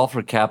that you're all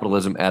for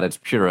capitalism at its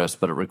purest,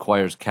 but it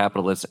requires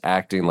capitalists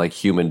acting like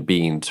human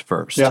beings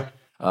first. Yeah.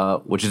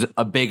 Which is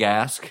a big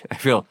ask. I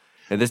feel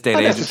in this day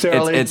and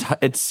age,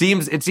 it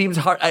seems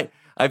hard.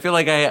 I feel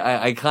like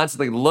I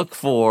constantly look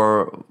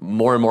for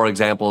more and more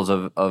examples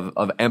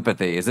of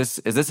empathy. Is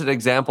this an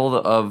example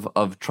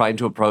of trying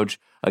to approach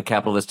a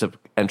capitalistic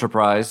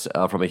enterprise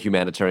from a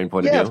humanitarian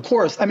point of view? Yeah, of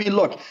course. I mean,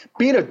 look,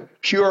 being a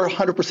pure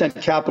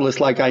 100% capitalist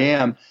like I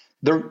am,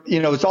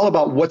 it's all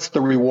about what's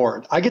the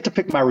reward. I get to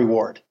pick my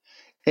reward.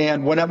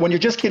 And when you're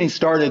just getting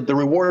started, the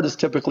reward is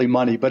typically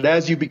money. But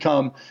as you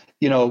become,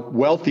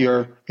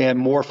 wealthier and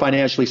more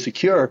financially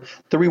secure,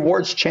 the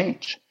rewards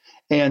change.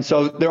 And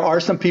so there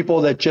are some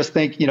people that just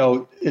think,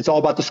 it's all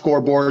about the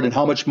scoreboard and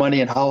how much money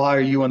and how high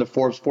are you on the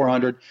Forbes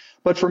 400.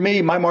 But for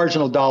me, my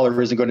marginal dollar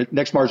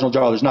next marginal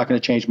dollar is not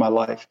going to change my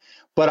life.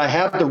 But I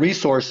have the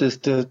resources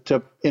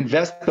to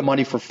invest the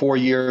money for 4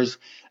 years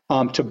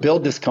to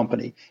build this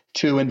company,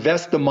 to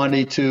invest the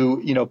money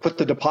to, put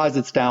the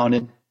deposits down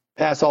and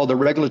pass all the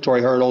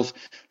regulatory hurdles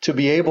to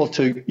be able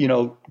to,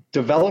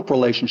 develop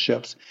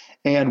relationships.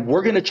 And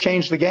we're going to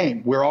change the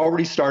game. You're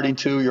already starting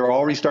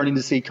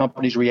to see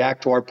companies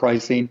react to our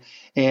pricing.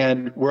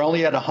 And we're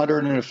only at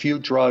 100 and a few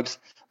drugs,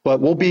 but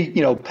we'll be,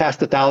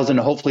 past 1,000,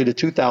 hopefully to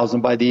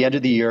 2,000 by the end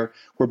of the year.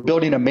 We're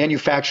building a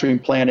manufacturing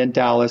plant in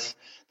Dallas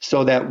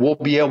so that we'll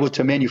be able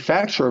to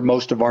manufacture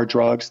most of our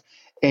drugs.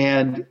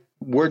 And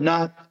we're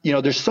not,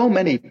 there's so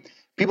many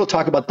people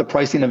talk about the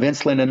pricing of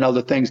insulin and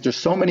other things. There's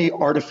so many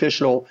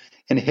artificial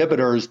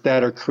inhibitors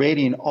that are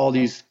creating all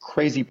these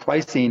crazy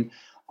pricing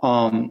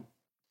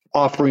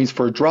offerings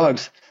for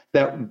drugs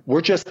that we're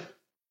just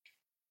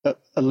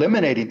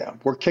eliminating them.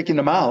 We're kicking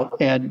them out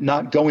and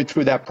not going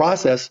through that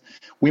process.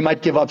 We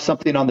might give up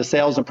something on the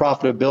sales and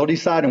profitability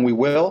side, and we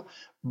will,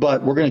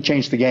 but we're going to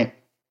change the game.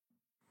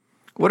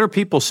 What are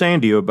people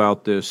saying to you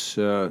about this,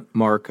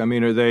 Mark? I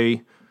mean, are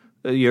they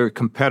your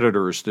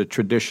competitors, the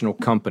traditional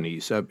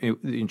companies, the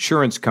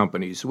insurance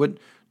companies?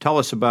 Tell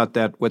us about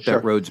that, what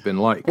that road's been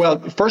like. Well,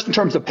 first, in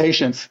terms of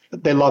patients,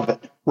 they love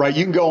it, right?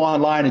 You can go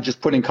online and just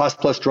put in Cost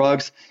Plus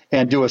Drugs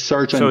and do a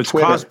search on Twitter. So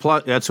it's Cost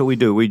Plus, that's what we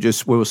do.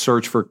 We'll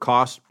search for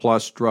Cost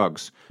Plus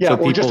Drugs. Yeah, so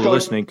people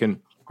listening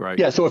can, right.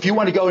 Yeah, so if you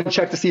want to go and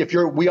check to see if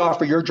we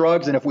offer your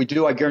drugs, and if we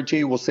do, I guarantee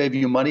you we'll save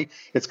you money.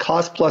 It's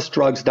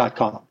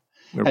costplusdrugs.com.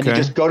 Okay. And you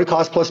just go to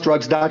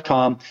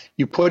costplusdrugs.com,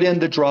 you put in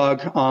the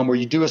drug, where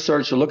you do a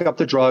search, you look up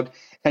the drug,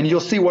 and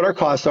you'll see what our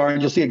costs are,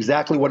 and you'll see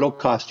exactly what it'll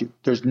cost you.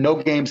 There's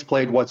no games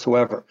played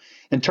whatsoever.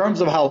 In terms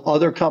of how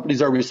other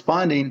companies are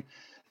responding,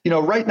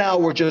 right now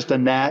we're just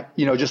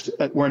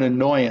we're an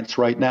annoyance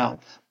right now.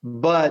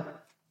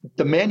 But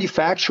the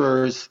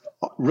manufacturers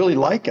really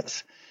like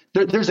us.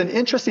 There's an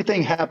interesting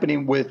thing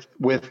happening with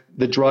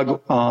the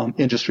drug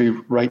industry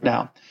right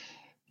now.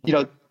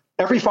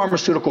 Every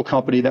pharmaceutical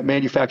company that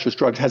manufactures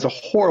drugs has a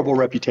horrible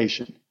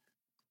reputation,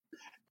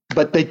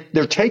 but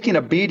they're taking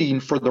a beating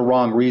for the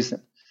wrong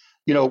reason.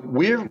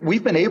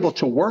 We've been able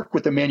to work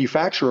with the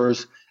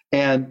manufacturers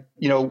And,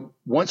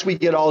 once we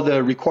get all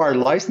the required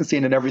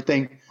licensing and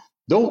everything,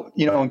 they'll,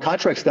 and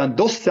contracts done,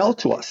 they'll sell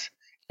to us.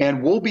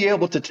 And we'll be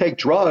able to take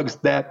drugs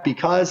that,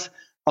 because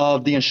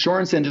of the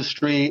insurance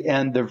industry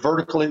and the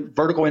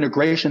vertical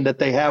integration that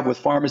they have with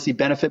pharmacy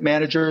benefit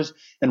managers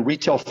and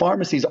retail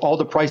pharmacies, all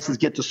the prices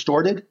get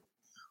distorted.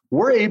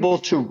 We're able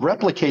to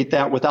replicate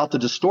that without the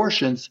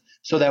distortions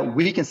so that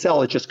we can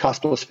sell at just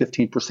cost plus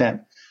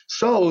 15%.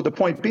 So the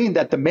point being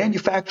that the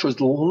manufacturers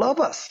love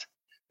us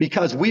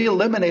because we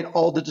eliminate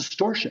all the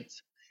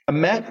distortions.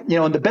 And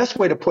the best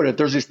way to put it,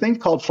 there's this thing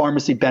called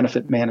pharmacy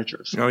benefit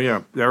managers. Oh,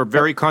 yeah. They're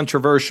very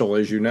controversial,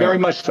 as you know. Very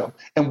much so.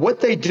 And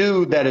what they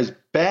do that is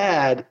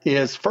bad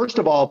is, first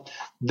of all,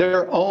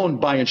 they're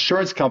owned by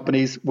insurance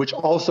companies, which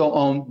also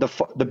own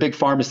the big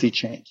pharmacy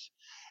chains.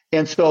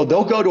 And so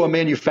they'll go to a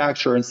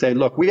manufacturer and say,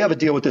 look, we have a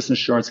deal with this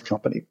insurance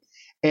company.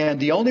 And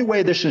the only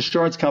way this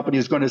insurance company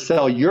is going to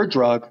sell your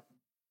drug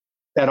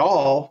at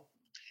all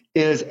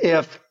is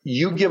if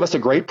you give us a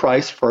great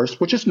price first,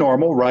 which is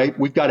normal, right?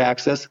 We've got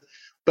access.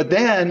 But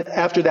then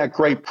after that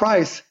great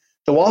price,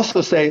 they'll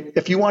also say,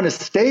 if you want to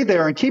stay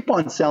there and keep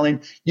on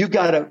selling, you've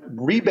got to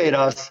rebate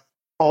us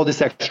all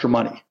this extra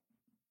money.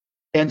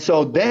 And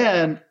so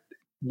then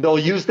they'll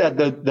use that,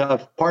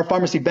 the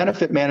pharmacy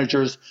benefit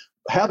managers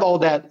have all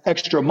that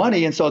extra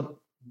money. And so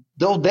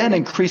they'll then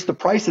increase the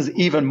prices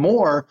even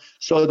more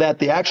so that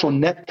the actual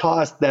net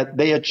cost that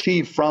they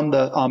achieve from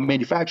the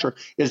manufacturer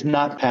is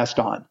not passed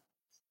on.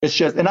 It's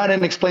just, and I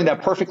didn't explain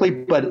that perfectly,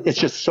 but it's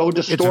just so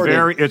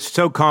distorted. It's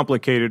so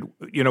complicated.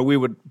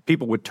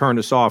 People would turn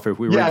us off if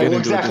we were getting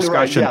into a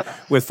discussion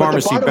with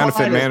pharmacy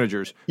benefit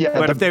managers.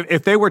 But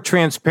if they were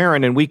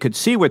transparent and we could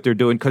see what they're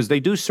doing, because they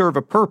do serve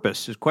a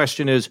purpose. The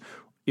question is,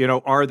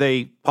 are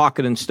they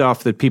pocketing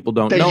stuff that people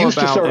don't know about? They used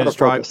to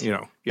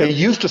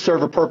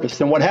serve a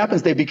purpose. And what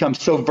happens, they become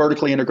so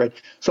vertically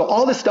integrated. So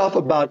all this stuff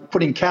about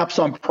putting caps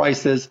on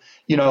prices,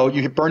 you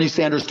hear Bernie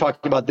Sanders talking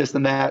about this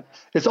and that.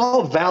 It's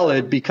all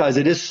valid because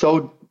it is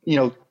so,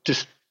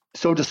 just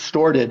so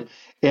distorted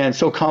and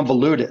so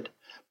convoluted.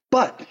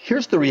 But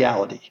here's the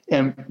reality.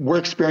 And we're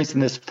experiencing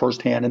this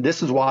firsthand. And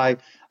this is why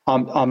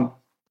I'm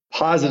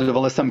positive,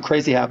 unless something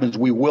crazy happens,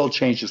 we will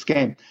change this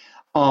game.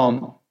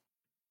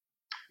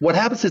 What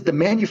happens is the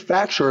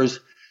manufacturers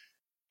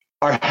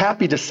are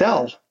happy to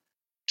sell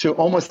to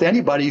almost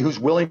anybody who's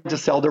willing to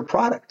sell their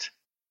product.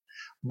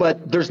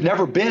 But there's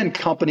never been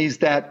companies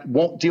that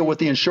won't deal with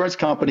the insurance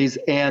companies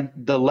and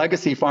the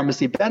legacy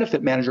pharmacy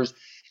benefit managers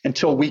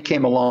until we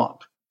came along.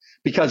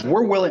 Because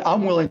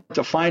I'm willing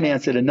to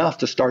finance it enough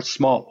to start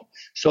small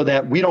so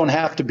that we don't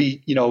have to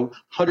be,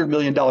 $100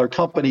 million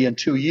company in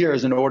 2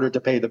 years in order to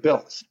pay the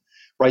bills,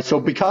 right? So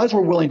because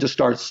we're willing to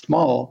start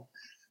small,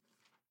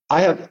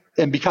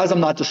 and because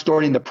I'm not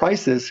distorting the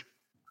prices,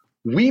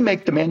 we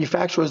make the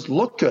manufacturers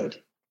look good.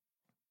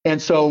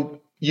 And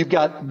so you've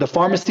got the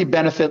pharmacy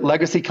benefit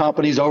legacy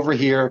companies over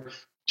here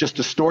just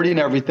distorting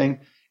everything.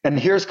 And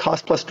here's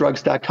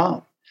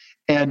costplusdrugs.com.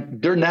 And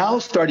they're now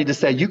starting to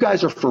say, you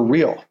guys are for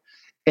real.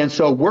 And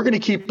so we're going to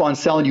keep on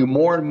selling you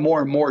more and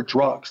more and more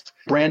drugs,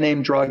 brand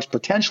name drugs,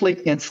 potentially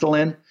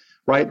insulin,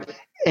 right?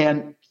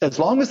 And as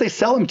long as they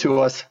sell them to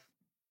us,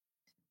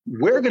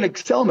 we're going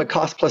to sell them at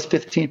cost plus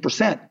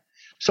 15%.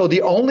 So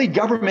the only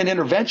government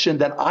intervention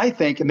that I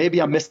think, and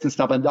maybe I'm missing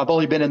stuff, and I've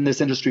only been in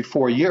this industry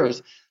 4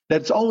 years,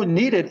 that's all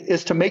needed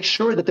is to make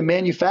sure that the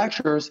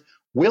manufacturers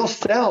will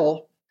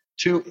sell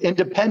to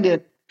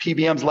independent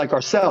PBMs like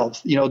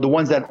ourselves, the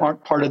ones that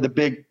aren't part of the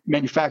big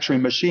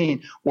manufacturing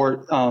machine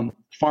or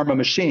pharma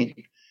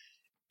machine.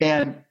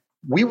 And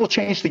we will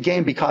change the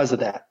game because of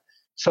that.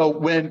 So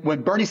when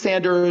Bernie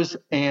Sanders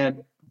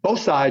and both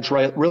sides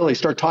really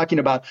start talking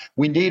about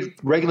we need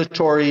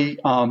regulatory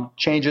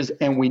changes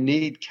and we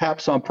need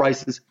caps on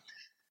prices.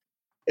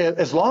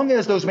 As long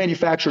as those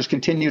manufacturers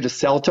continue to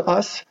sell to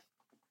us,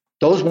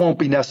 those won't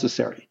be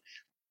necessary.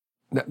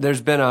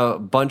 There's been a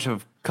bunch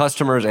of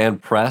customers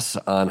and press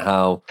on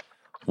how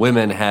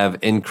women have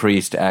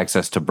increased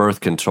access to birth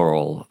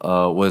control.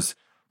 Was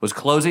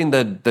closing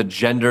the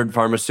gendered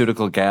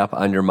pharmaceutical gap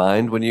on your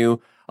mind when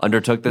you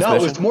undertook this mission?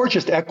 No, it was more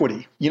just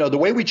equity. The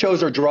way we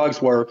chose our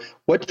drugs were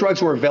what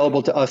drugs were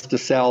available to us to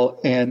sell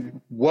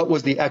and what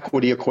was the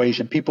equity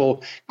equation.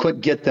 People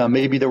couldn't get them.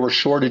 Maybe there were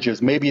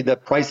shortages. Maybe the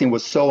pricing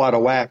was so out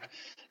of whack,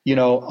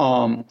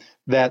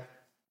 that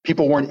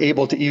people weren't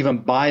able to even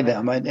buy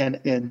them.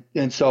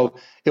 And so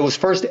it was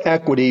first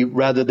equity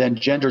rather than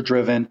gender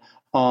driven.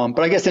 But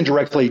I guess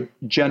indirectly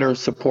gender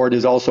support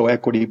is also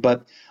equity.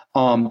 But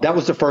that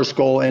was the first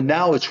goal. And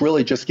now it's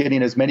really just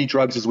getting as many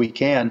drugs as we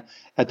can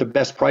at the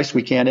best price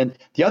we can. And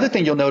the other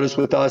thing you'll notice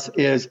with us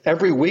is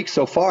every week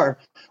so far,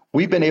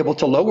 we've been able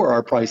to lower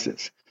our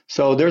prices.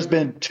 So there's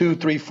been 2,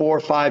 3, 4,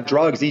 5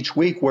 drugs each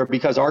week where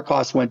because our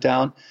costs went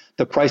down,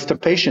 the price to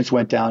patients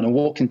went down. And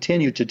we'll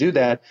continue to do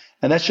that.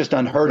 And that's just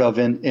unheard of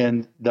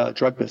in the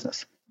drug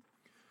business.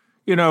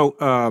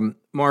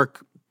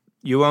 Mark,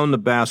 You own the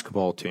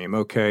basketball team,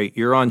 okay?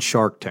 You're on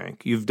Shark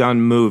Tank. You've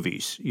done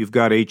movies. You've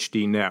got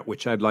HD Net,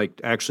 which I'd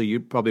like. Actually, you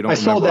probably don't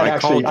remember. Sold that,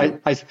 actually.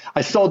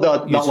 I sold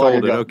that not long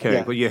ago. Okay.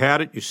 Yeah. Well, you had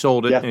it. You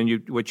sold it,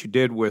 and what you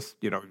did with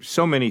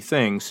so many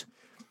things.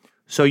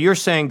 So you're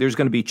saying there's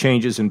going to be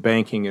changes in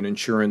banking and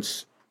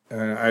insurance.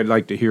 I'd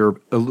like to hear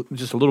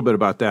just a little bit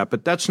about that,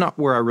 but that's not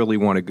where I really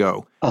want to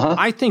go.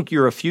 I think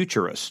you're a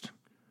futurist.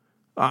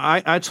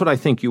 That's what I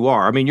think you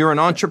are. I mean, you're an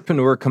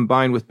entrepreneur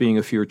combined with being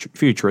a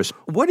futurist.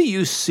 What do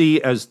you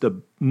see as the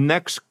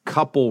next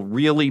couple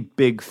really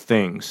big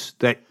things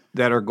that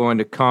are going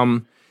to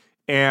come?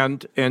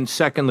 And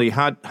secondly,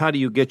 how do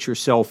you get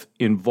yourself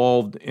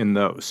involved in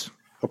those?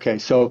 Okay,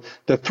 so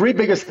the three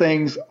biggest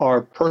things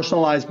are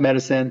personalized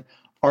medicine,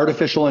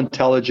 artificial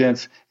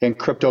intelligence, and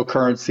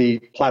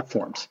cryptocurrency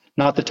platforms.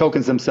 Not the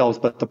tokens themselves,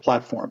 but the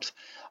platforms.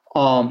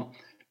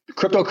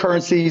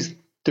 Cryptocurrencies,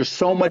 there's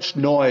so much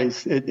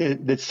noise.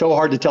 It's so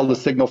hard to tell the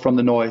signal from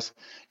the noise.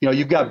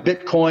 You've got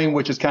Bitcoin,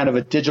 which is kind of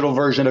a digital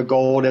version of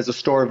gold as a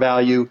store of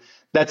value.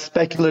 That's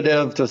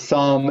speculative to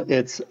some.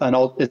 It's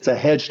a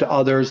hedge to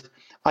others.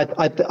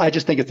 I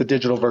just think it's a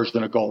digital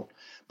version of gold.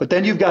 But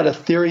then you've got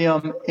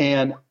Ethereum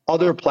and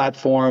other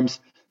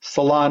platforms,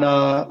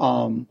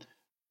 Solana,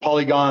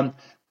 Polygon.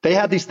 They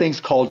have these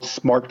things called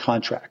smart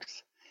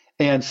contracts.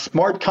 And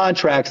smart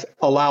contracts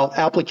allow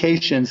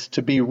applications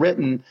to be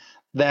written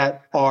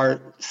that are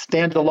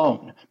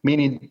standalone,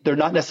 meaning they're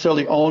not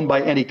necessarily owned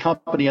by any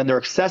company and they're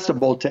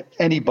accessible to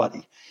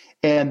anybody.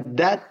 And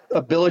that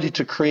ability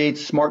to create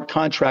smart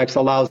contracts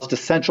allows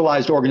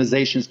decentralized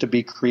organizations to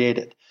be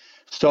created.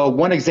 So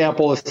one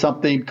example is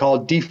something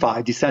called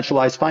DeFi,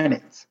 decentralized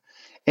finance.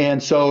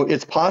 And so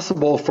it's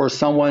possible for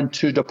someone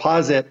to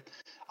deposit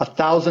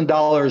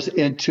 $1,000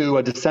 into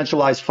a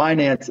decentralized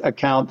finance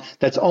account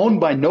that's owned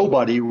by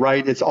nobody,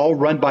 right? It's all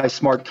run by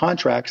smart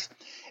contracts,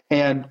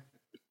 and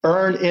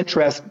earn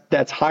interest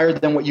that's higher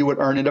than what you would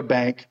earn in a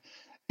bank,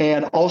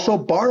 and also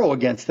borrow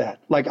against that.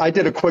 Like I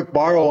did a quick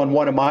borrow on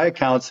one of my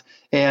accounts,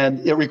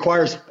 and it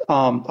requires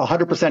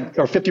 100%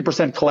 or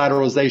 50%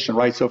 collateralization,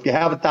 right? So if you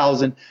have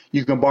 1,000,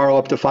 you can borrow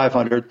up to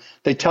 500.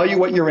 They tell you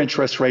what your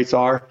interest rates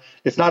are.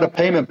 It's not a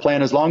payment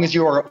plan. As long as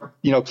you are,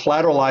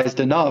 collateralized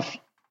enough,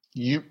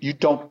 you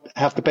don't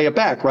have to pay it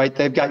back, right?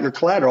 They've got your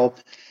collateral,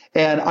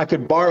 and I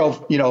could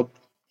borrow,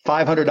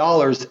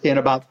 $500 in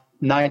about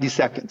 90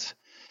 seconds.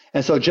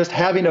 And so just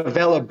having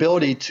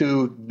availability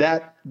to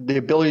that, the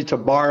ability to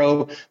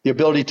borrow, the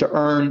ability to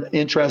earn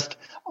interest,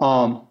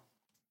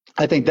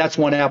 I think that's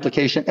one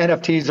application.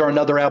 NFTs are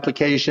another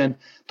application.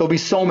 There'll be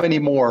so many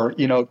more,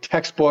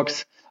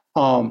 textbooks,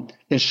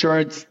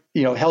 insurance,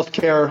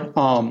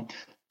 healthcare.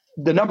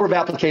 The number of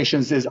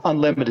applications is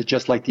unlimited,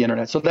 just like the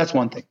internet. So that's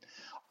one thing.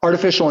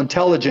 Artificial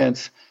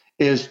intelligence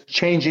is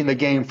changing the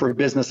game for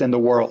business in the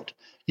world.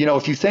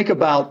 If you think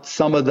about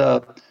some of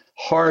the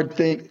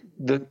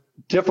the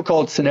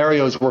difficult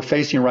scenarios we're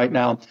facing right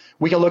now,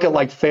 we can look at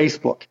like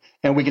Facebook,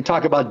 and we can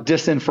talk about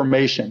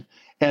disinformation.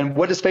 And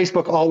what does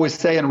Facebook always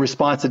say in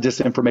response to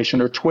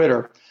disinformation, or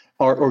Twitter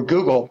or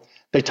Google?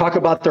 They talk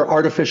about their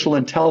artificial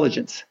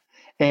intelligence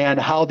and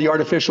how the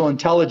artificial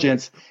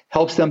intelligence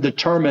helps them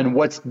determine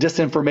what's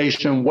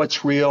disinformation,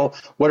 what's real,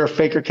 what are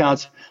fake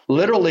accounts.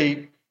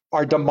 Literally,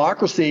 our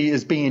democracy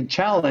is being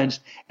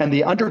challenged, and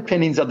the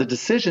underpinnings of the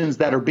decisions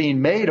that are being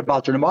made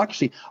about their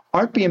democracy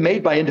aren't being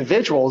made by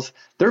individuals.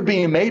 They're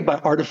being made by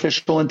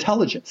artificial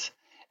intelligence.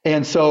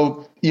 And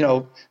so,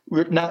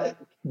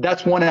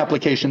 that's one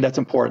application that's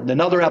important.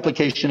 Another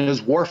application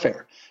is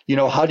warfare.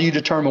 How do you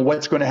determine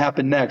what's going to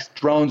happen next?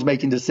 Drones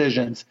making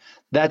decisions.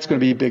 That's going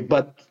to be big.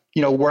 But,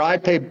 where I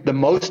pay the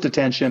most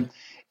attention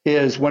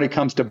is when it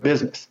comes to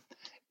business.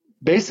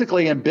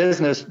 Basically, in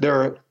business,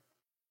 there are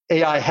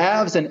AI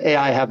haves and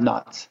AI have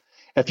nots.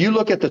 If you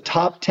look at the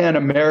top 10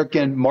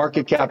 American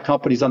market cap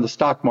companies on the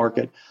stock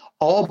market,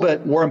 all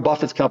but Warren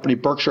Buffett's company,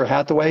 Berkshire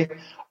Hathaway,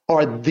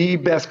 are the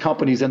best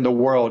companies in the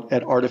world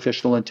at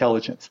artificial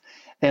intelligence.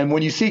 And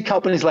when you see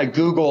companies like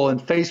Google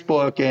and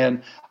Facebook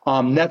and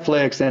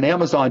Netflix and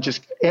Amazon,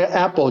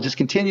 Apple, just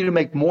continue to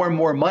make more and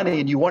more money,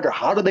 and you wonder,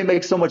 how do they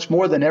make so much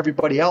more than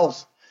everybody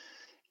else?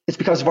 It's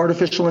because of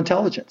artificial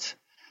intelligence,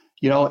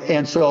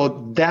 and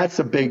so that's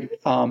a big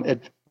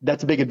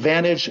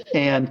advantage,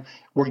 and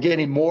we're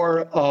getting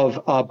more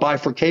of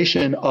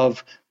bifurcation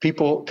of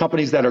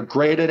companies that are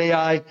great at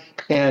AI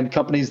and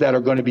companies that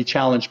are going to be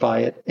challenged by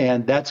it.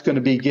 And that's going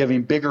to be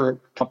giving bigger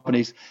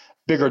companies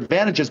bigger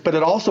advantages, but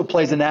it also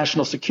plays a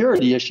national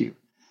security issue,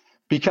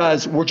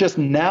 because we're just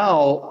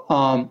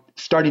now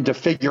starting to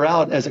figure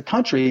out as a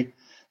country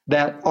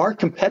that our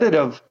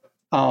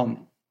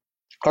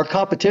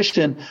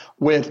competition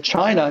with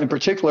China in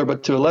particular,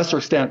 but to a lesser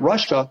extent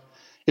Russia,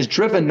 is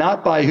driven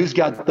not by who's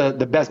got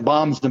the best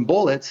bombs and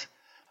bullets,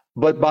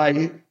 but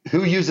by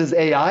who uses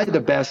AI the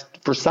best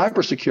for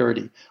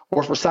cybersecurity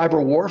or for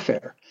cyber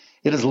warfare.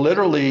 It is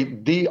literally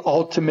the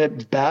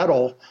ultimate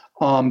battle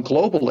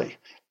globally,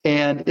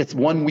 and it's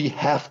one we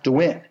have to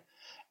win.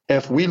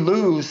 If we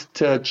lose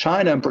to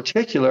China in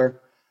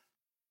particular,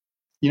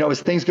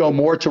 as things go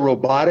more to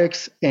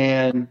robotics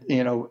and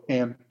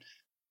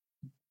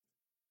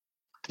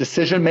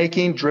decision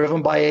making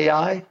driven by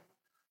AI,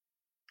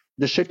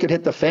 the shit could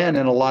hit the fan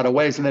in a lot of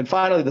ways. And then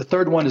finally, the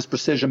third one is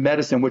precision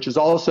medicine, which is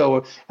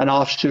also an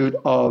offshoot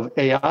of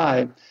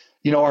AI.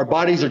 Our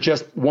bodies are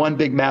just one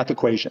big math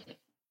equation.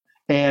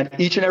 And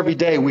each and every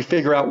day we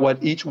figure out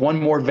what each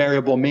one more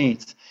variable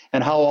means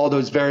and how all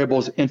those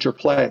variables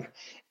interplay.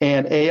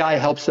 And AI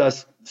helps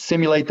us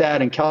simulate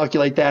that and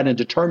calculate that and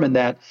determine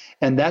that.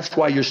 And that's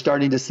why you're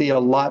starting to see a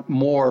lot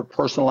more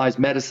personalized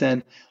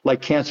medicine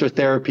like cancer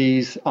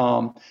therapies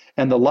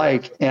and the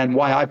like. And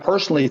why I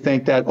personally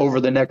think that over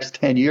the next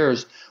 10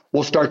 years,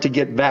 we'll start to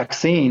get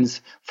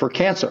vaccines for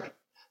cancer.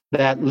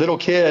 That little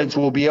kids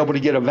will be able to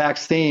get a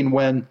vaccine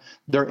when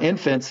they're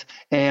infants,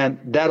 and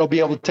that'll be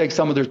able to take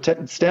some of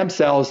their stem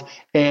cells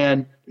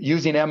and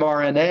using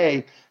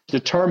mRNA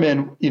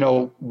determine,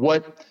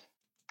 what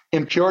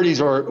impurities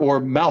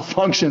or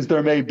malfunctions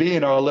there may be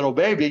in our little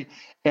baby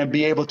and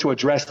be able to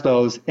address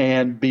those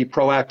and be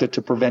proactive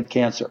to prevent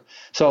cancer.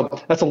 So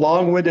that's a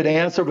long-winded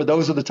answer, but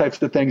those are the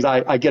types of things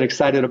I get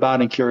excited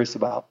about and curious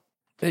about.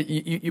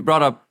 You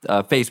brought up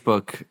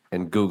Facebook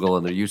and Google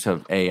and their use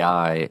of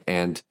AI,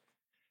 and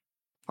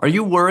are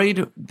you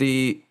worried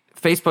the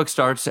Facebook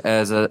starts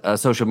as a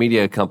social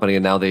media company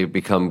and now they've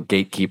become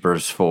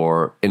gatekeepers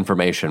for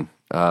information?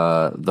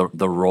 The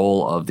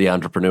role of the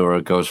entrepreneur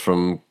goes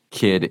from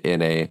kid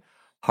in a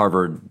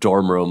Harvard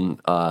dorm room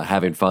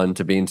having fun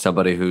to being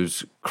somebody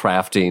who's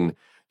crafting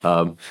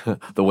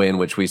the way in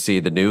which we see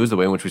the news, the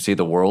way in which we see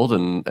the world,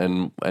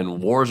 and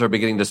wars are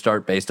beginning to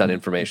start based on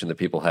information that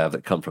people have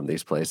that come from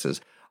these places.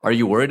 Are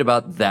you worried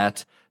about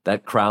that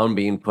crown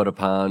being put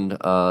upon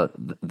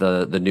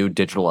the new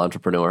digital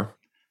entrepreneur?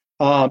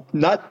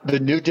 Not the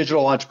new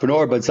digital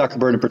entrepreneur, but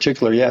Zuckerberg in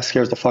particular,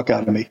 scares the fuck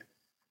out of me,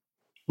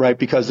 right?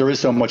 Because there is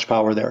so much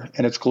power there,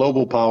 and it's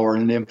global power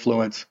and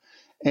influence.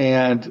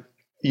 And,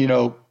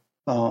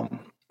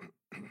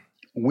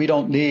 we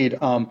don't need,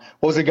 what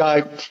was the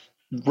guy,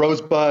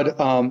 Rosebud,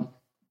 oh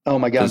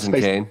my God. Citizen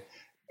Kane.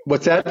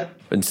 What's that?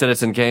 And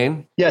Citizen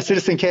Kane? Yeah,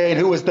 Citizen Kane,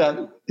 who was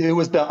the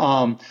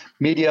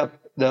media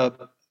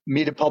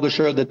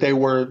publisher that they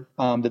were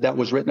that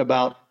was written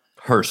about?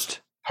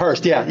 Hearst,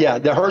 yeah,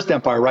 the Hearst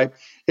Empire, right?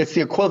 It's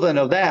the equivalent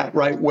of that,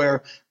 right?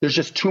 Where there's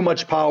just too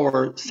much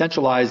power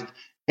centralized,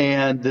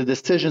 and the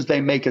decisions they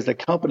make as a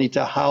company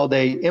to how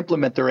they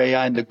implement their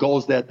AI and the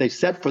goals that they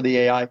set for the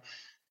AI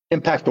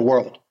impact the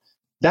world.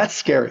 That's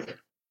scary.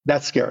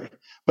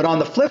 But on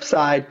the flip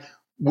side,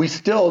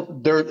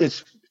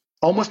 it's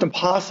almost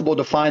impossible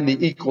to find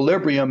the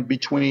equilibrium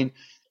between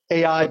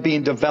AI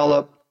being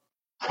developed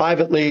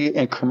privately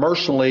and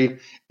commercially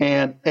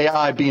and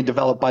AI being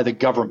developed by the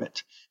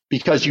government,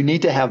 because you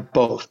need to have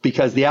both,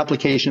 because the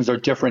applications are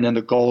different and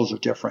the goals are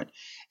different.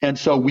 And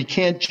so we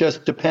can't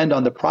just depend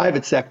on the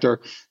private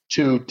sector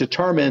to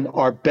determine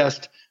our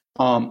best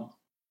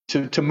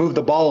to move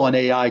the ball on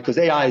AI, because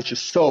AI is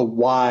just so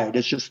wide.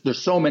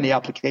 There's so many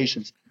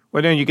applications.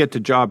 Well, then you get to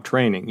job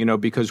training,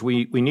 because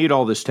we need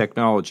all this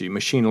technology,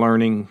 machine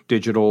learning,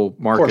 digital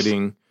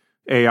marketing,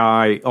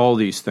 AI, all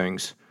these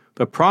things.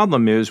 The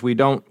problem is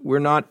we're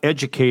not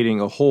educating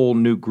a whole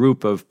new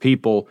group of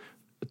people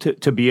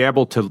to be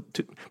able to.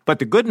 But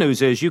the good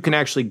news is you can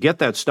actually get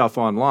that stuff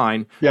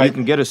online. Yeah, you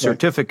can get a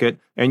certificate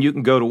and you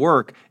can go to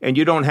work, and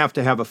you don't have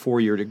to have a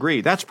 4-year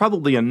degree. That's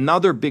probably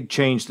another big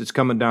change that's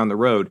coming down the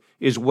road,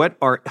 is what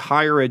our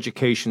higher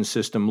education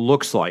system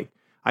looks like.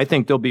 I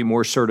think there'll be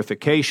more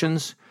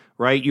certifications,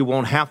 right? You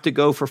won't have to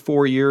go for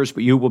 4 years,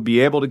 but you will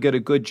be able to get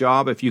a good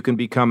job if you can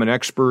become an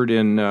expert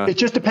in. It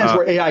just depends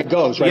where AI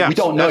goes, right? Yes, we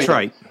don't know that's yet,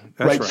 right.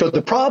 That's right. So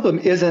the problem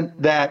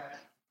isn't that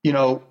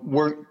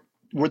where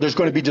there's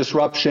going to be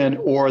disruption,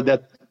 or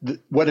that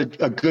what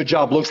a good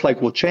job looks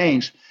like will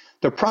change.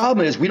 The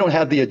problem is we don't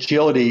have the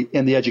agility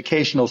in the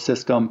educational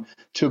system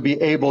to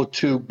be able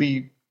to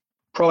be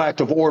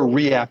proactive or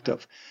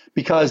reactive,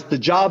 because the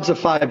jobs of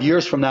 5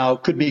 years from now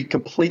could be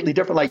completely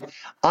different. Like,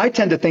 I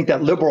tend to think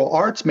that liberal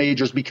arts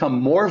majors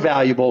become more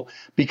valuable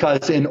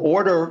because in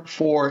order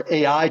for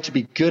AI to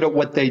be good at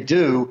what they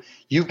do,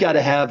 you've got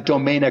to have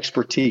domain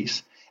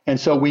expertise. And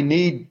so we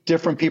need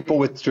different people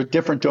with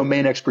different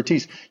domain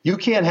expertise. You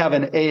can't have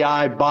an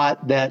AI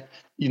bot that,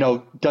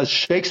 does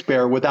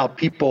Shakespeare without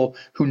people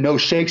who know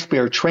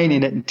Shakespeare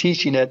training it and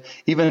teaching it.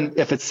 Even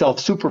if it's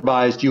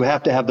self-supervised, you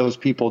have to have those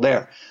people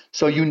there.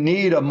 So you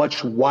need a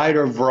much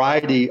wider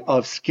variety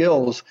of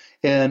skills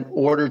in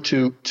order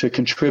to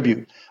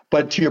contribute.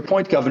 But to your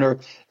point, Governor,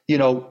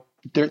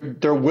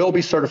 there will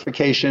be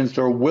certifications,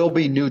 there will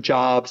be new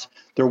jobs,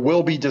 there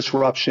will be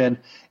disruption.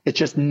 It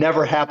just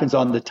never happens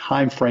on the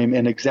time frame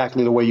in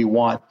exactly the way you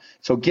want.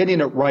 So getting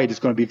it right is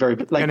going to be very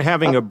and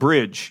having a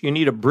bridge. You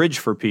need a bridge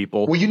for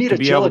people. Well, you need to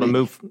agility. Be able to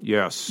move.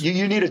 Yes,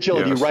 you need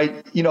agility, yes.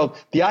 Right?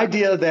 The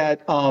idea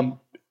that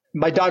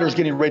my daughter's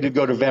getting ready to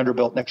go to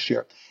Vanderbilt next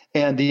year,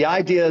 and the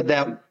idea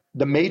that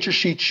the major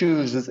she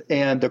chooses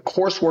and the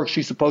coursework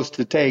she's supposed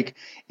to take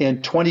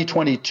in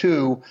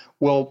 2022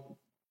 will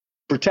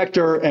protect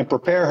her and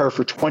prepare her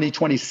for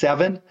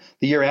 2027,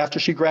 the year after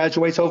she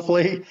graduates,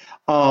 hopefully.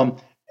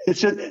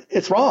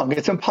 it's wrong.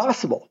 It's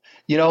impossible.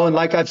 And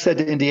like I've said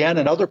to Indiana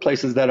and other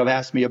places that have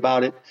asked me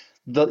about it,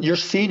 your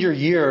senior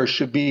year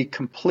should be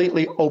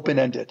completely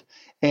open-ended.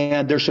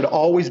 And there should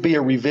always be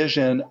a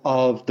revision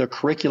of the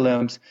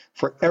curriculums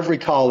for every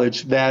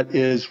college that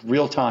is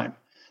real time.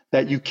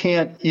 That you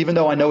can't, even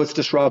though I know it's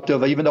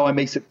disruptive, even though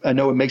I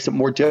know it makes it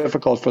more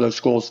difficult for those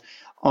schools.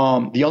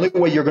 The only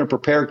way you're going to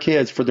prepare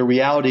kids for the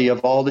reality of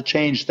all the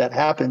change that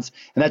happens,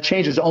 and that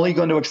change is only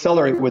going to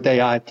accelerate with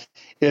AI,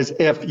 is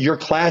if your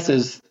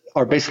classes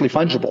are basically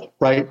fungible,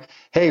 right?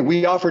 Hey,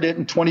 we offered it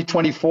in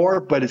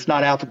 2024, but it's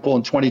not applicable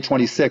in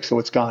 2026, so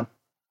it's gone.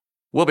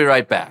 We'll be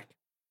right back.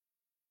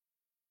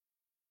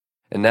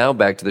 And now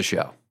back to the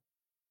show.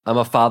 I'm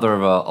a father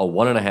of a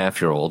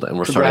 1.5-year-old, and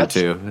we're Congrats.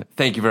 starting to,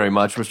 thank you very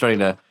much, we're starting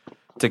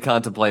to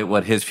contemplate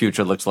what his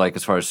future looks like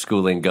as far as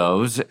schooling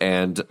goes.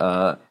 And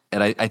I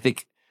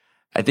think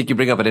you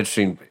bring up an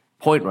interesting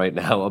point right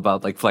now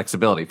about like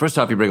flexibility. First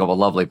off, you bring up a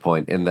lovely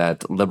point in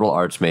that liberal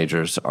arts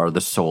majors are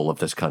the soul of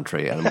this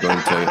country. And I'm going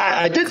to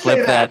I did clip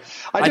say that.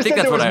 I just think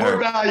said that's there was what I more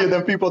heard. value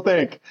than people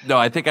think. No,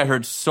 I think I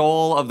heard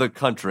soul of the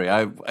country.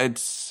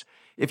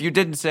 If you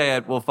didn't say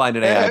it, we'll find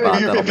an AI bot that'll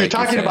If you're make you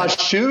talking say about it.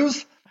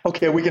 shoes,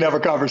 okay, we can have a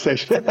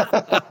conversation.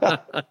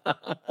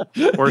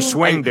 Or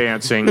swing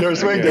dancing. Or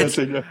swing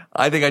dancing.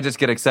 I think I just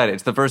get excited.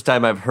 It's the first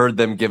time I've heard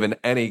them given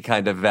any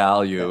kind of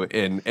value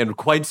in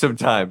quite some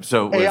time.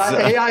 So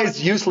AI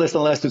is useless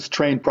unless it's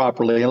trained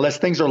properly, unless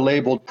things are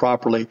labeled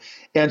properly.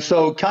 And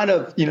so kind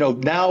of,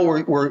 now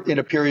we're in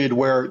a period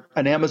where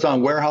an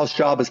Amazon warehouse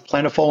job is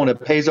plentiful and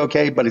it pays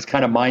okay, but it's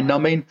kind of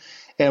mind-numbing.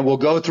 And we'll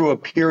go through a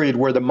period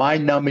where the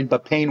mind-numbing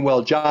but paying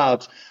well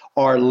jobs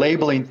are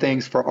labeling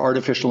things for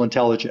artificial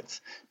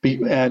intelligence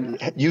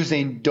and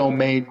using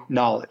domain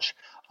knowledge,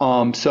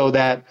 so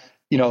that,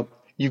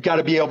 you've got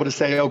to be able to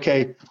say,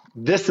 okay,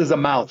 this is a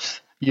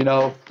mouse,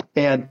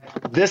 and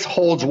this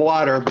holds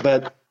water,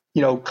 but,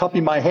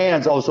 cupping my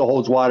hands also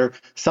holds water.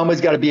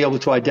 Somebody's got to be able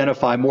to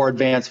identify more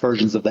advanced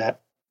versions of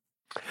that.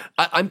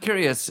 I'm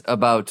curious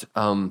about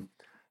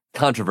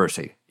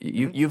controversy.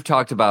 You've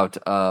talked about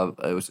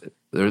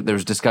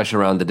there's discussion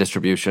around the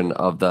distribution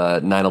of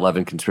the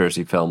 9/11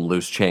 conspiracy film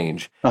Loose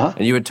Change,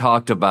 and you had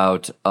talked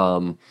about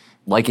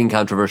liking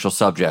controversial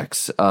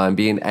subjects and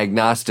being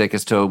agnostic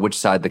as to which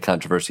side the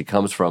controversy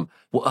comes from.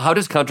 How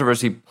does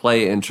controversy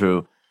play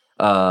into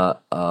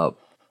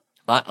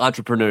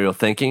entrepreneurial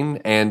thinking,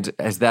 and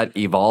has that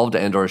evolved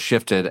and or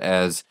shifted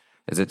as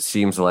it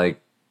seems like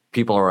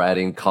people are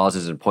adding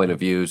causes and point of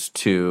views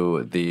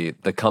to the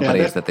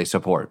companies that they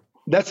support?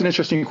 That's an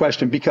interesting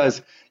question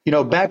because,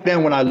 back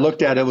then when I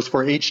looked at it, it was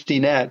for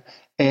HDNet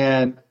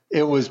and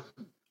it was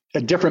a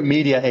different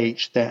media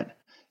age then.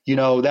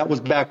 That was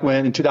back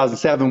when in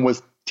 2007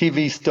 was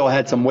TV still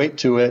had some weight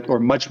to it, or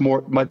much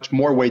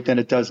more weight than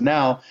it does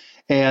now.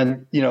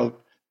 And,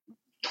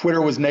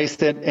 Twitter was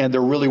nascent and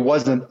there really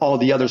wasn't all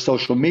the other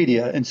social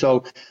media. And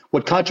so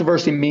what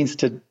controversy means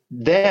to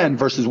then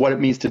versus what it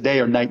means today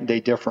are night and day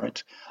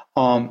different.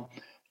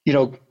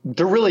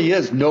 There really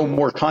is no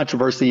more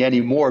controversy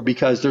anymore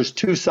because there's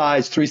 2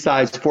 sides, 3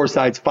 sides, 4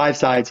 sides, 5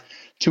 sides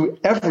to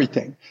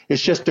everything.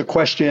 It's just a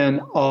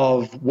question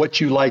of what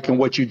you like and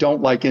what you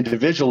don't like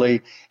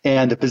individually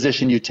and the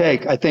position you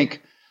take. I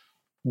think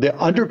the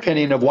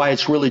underpinning of why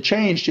it's really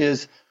changed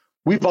is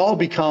we've all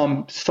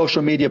become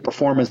social media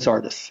performance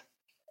artists.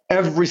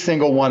 Every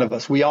single one of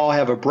us. We all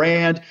have a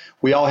brand.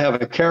 We all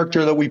have a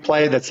character that we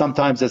play that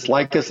sometimes it's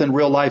like us in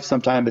real life,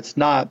 sometimes it's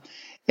not.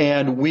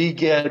 And we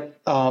get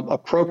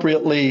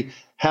appropriately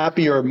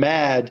happy or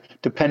mad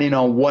depending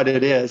on what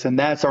it is. And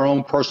that's our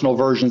own personal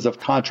versions of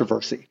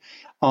controversy.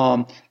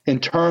 In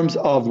terms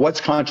of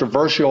what's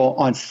controversial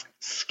on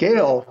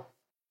scale,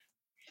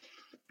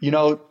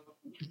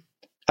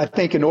 I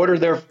think in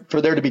order for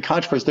there to be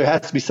controversy, there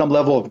has to be some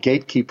level of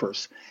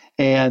gatekeepers.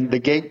 And the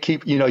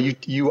gatekeeper,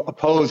 you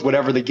oppose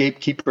whatever the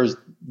gatekeepers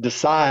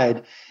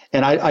decide.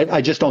 And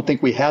I just don't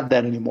think we have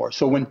that anymore.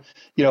 So when,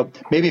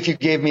 maybe if you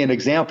gave me an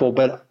example,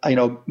 but,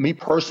 me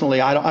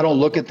personally, I don't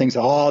look at things,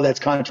 that's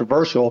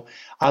controversial.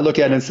 I look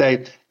at it and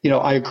say,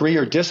 I agree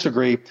or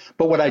disagree.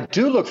 But what I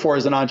do look for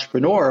as an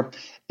entrepreneur,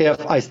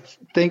 if I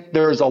think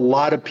there's a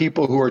lot of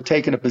people who are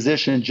taking a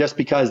position just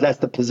because that's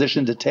the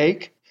position to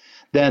take,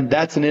 then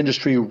that's an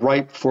industry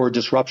ripe for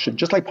disruption,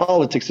 just like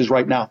politics is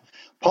right now.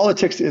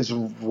 Politics is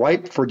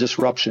ripe for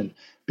disruption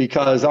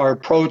because our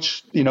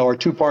approach, our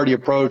 2-party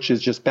approach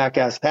is just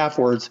back-ass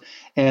half-words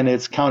and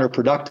it's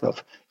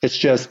counterproductive. It's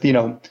just,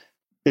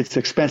 it's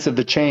expensive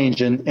to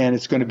change and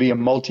it's going to be a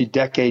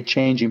multi-decade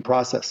changing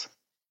process.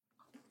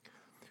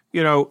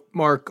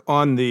 Mark,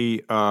 on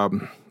the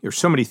there's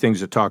so many things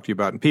to talk to you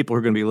about, and people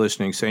are going to be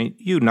listening saying,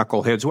 you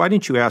knuckleheads, why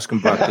didn't you ask them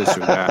about this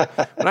or that?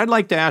 But I'd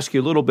like to ask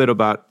you a little bit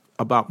about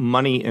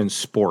money in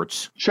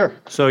sports. Sure.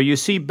 So you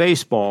see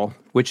baseball,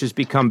 which has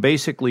become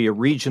basically a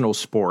regional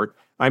sport.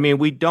 I mean,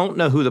 we don't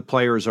know who the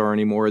players are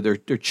anymore. They're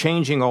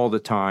changing all the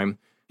time.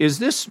 Does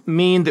this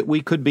mean that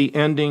we could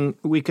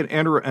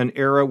enter an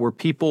era where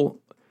people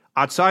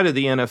outside of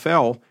the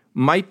NFL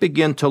might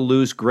begin to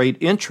lose great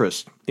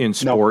interest in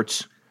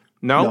sports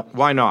No?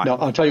 Why not? No,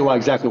 I'll tell you why,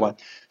 exactly why.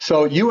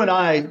 So you and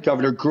I,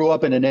 Governor, grew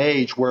up in an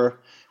age where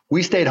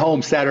we stayed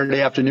home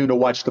Saturday afternoon to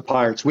watch the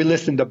Pirates. We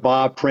listened to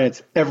Bob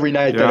Prince every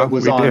night that it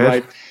was on,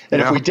 right?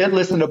 And if we didn't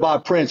listen to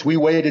Bob Prince, we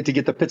waited to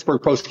get the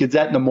Pittsburgh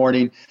Post-Gazette in the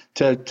morning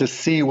to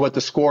see what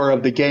the score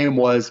of the game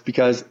was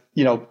because,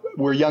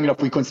 we're young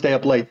enough we couldn't stay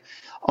up late.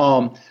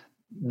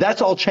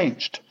 That's all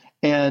changed.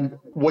 And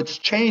what's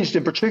changed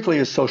in particular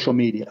is social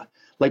media.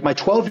 Like my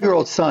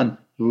 12-year-old son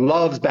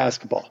loves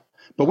basketball,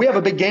 but we have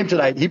a big game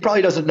tonight. He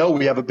probably doesn't know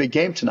we have a big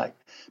game tonight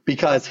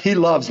because he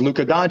loves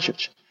Luka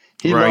Doncic.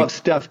 He loves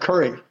Steph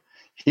Curry.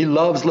 He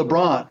loves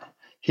LeBron.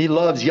 He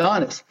loves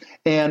Giannis.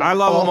 And I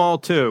love them all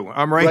too.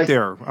 I'm right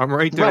there. I'm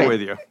right there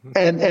with you.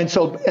 And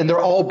they're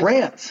all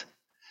brands.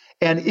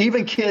 And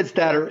even kids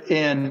that are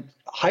in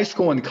high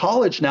school and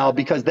college now,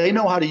 because they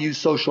know how to use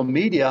social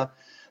media,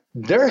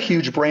 they're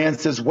huge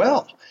brands as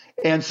well.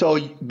 And so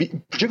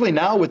particularly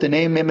now with the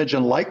name, image,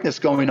 and likeness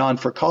going on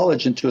for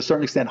college and to a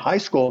certain extent high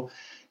school,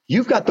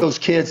 you've got those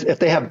kids, if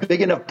they have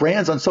big enough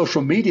brands on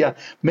social media,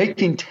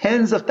 making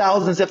tens of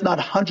thousands, if not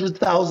hundreds of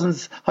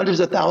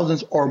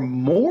thousands or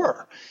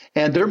more.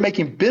 And they're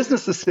making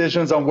business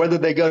decisions on whether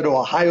they go to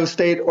Ohio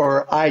State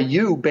or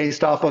IU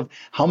based off of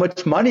how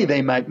much money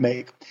they might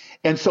make.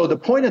 And so the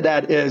point of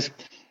that is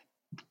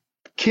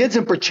kids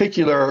in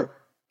particular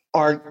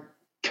are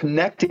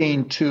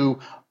connecting to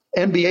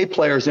NBA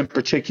players in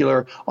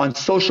particular on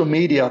social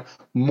media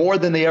more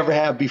than they ever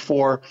have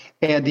before.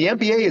 And the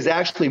NBA is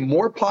actually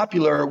more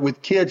popular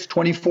with kids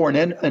 24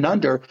 and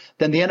under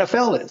than the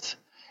NFL is.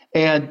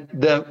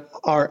 And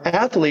our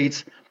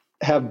athletes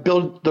have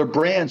built their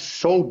brands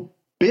so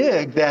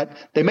big that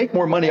they make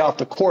more money off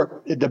the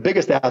court. The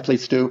biggest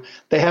athletes do.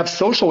 They have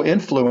social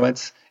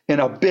influence in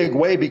a big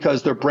way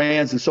because their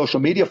brands and social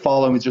media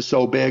followings are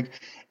so big.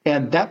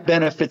 And that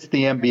benefits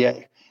the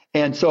NBA.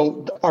 And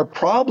so our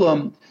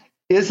problem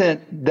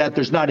isn't that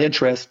there's not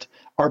interest.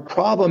 Our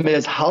problem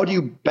is how do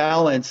you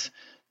balance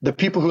the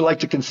people who like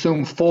to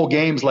consume full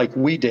games like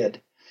we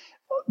did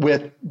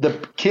with the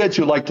kids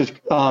who like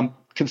to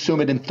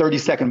consume it in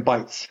 30-second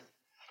bites.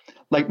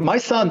 Like my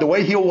son, the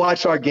way he'll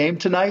watch our game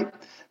tonight,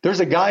 there's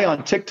a guy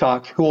on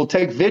TikTok who will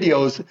take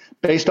videos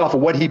based off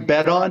of what he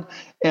bet on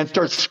and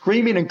start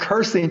screaming and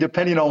cursing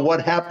depending on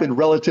what happened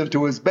relative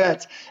to his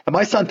bets. And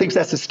my son thinks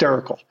that's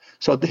hysterical.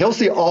 So he'll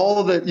see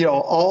all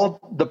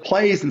the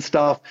plays and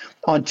stuff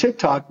on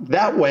TikTok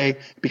that way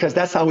because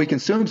that's how he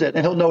consumes it.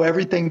 And he'll know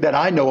everything that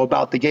I know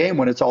about the game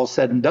when it's all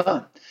said and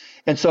done.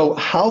 And so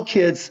how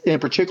kids in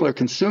particular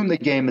consume the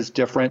game is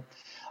different.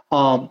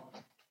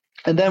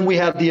 And then we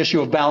have the issue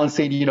of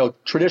balancing,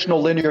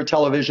 traditional linear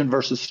television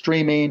versus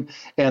streaming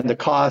and the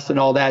cost and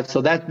all that.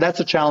 So that's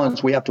a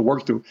challenge we have to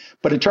work through.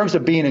 But in terms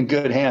of being in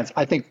good hands,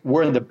 I think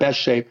we're in the best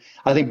shape.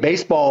 I think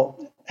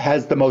baseball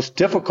has the most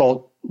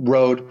difficult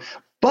road.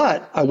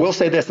 But I will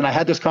say this, and I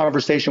had this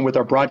conversation with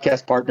our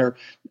broadcast partner,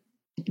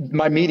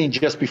 my meeting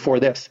just before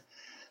this.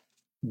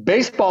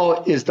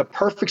 Baseball is the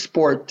perfect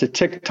sport to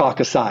TikTok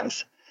a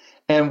size.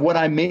 And what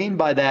I mean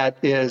by that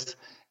is,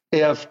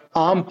 if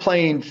I'm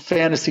playing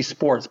fantasy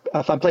sports,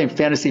 if I'm playing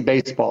fantasy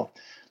baseball,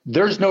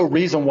 there's no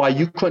reason why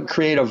you couldn't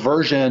create a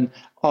version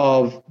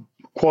of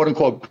quote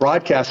unquote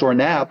broadcast or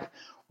an app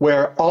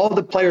where all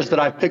the players that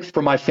I've picked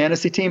for my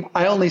fantasy team,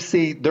 I only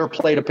see their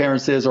plate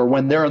appearances or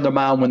when they're on the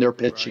mound, when they're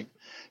pitching.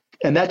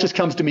 And that just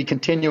comes to me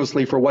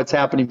continuously for what's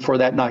happening for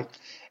that night.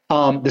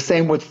 The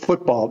same with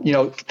football.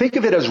 Think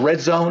of it as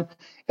red zone.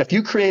 If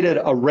you created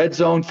a red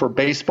zone for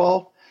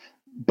baseball,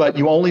 but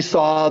you only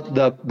saw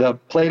the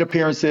plate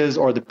appearances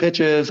or the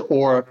pitches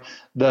or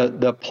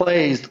the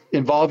plays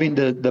involving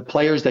the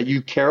players that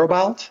you care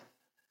about,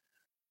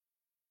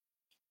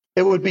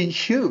 it would be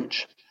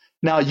huge.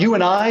 Now, you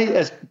and I,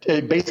 as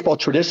a baseball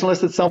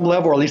traditionalist at some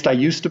level, or at least I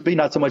used to be,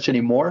 not so much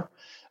anymore,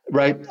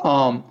 right,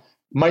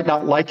 might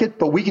not like it,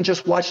 but we can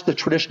just watch the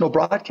traditional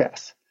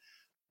broadcasts.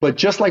 But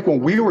just like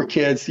when we were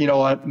kids,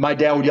 my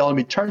dad would yell at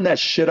me, turn that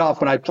shit off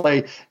when I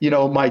play,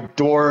 my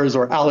Doors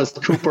or Alice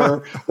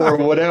Cooper or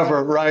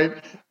whatever, right?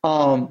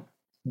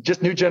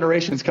 Just new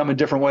generations come in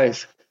different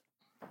ways.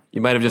 You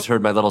might have just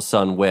heard my little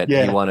son, Whit.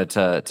 Yeah. He wanted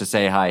to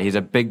say hi. He's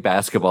a big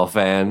basketball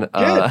fan.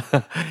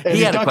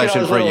 He had a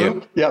question for you.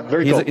 Hoop. Yeah,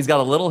 very cool. He's got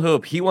a little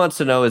hoop. He wants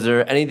to know, is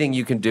there anything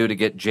you can do to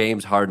get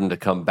James Harden to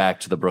come back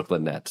to the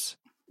Brooklyn Nets?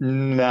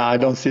 No, I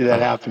don't see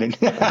that happening.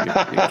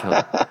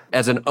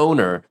 As an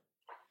owner,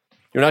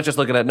 you're not just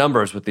looking at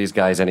numbers with these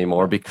guys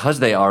anymore because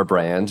they are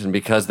brands and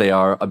because they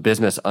are a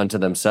business unto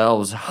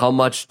themselves. How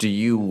much do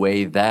you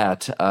weigh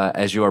that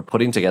as you are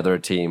putting together a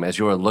team, as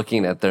you are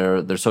looking at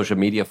their social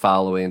media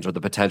followings or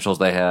the potentials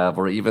they have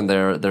or even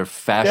their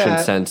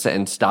fashion sense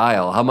and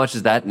style? How much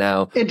is that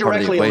now?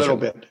 Indirectly a little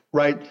bit,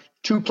 right?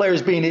 Two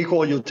players being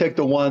equal, you'll take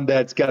the one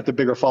that's got the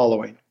bigger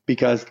following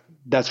because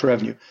that's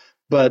revenue.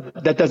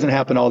 But that doesn't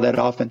happen all that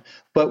often.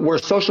 But where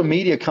social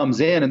media comes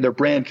in and their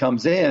brand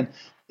comes in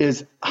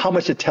is how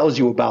much it tells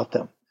you about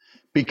them,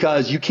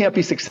 because you can't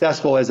be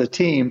successful as a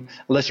team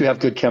unless you have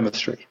good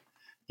chemistry.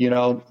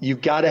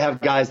 You've got to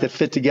have guys that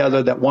fit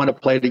together, that want to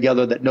play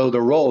together, that know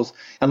their roles.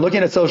 And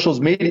looking at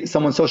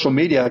someone's social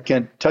media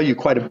can tell you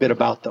quite a bit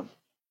about them.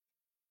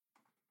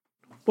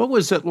 What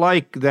was it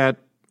like that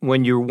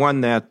when you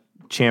won that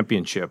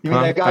championship? You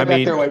mean that guy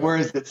back there? Wait, where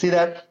is it? See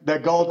that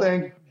goal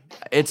thing?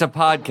 It's a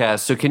podcast,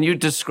 so can you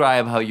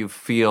describe how you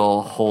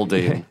feel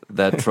holding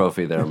that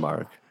trophy there,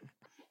 Mark?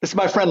 This is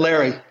my friend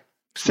Larry.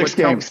 Six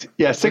games.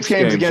 Yeah, six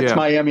games against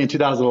Miami in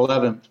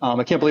 2011.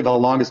 I can't believe how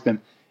long it's been.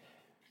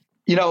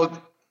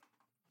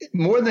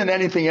 More than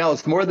anything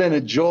else, more than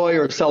a joy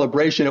or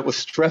celebration, it was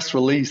stress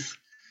release.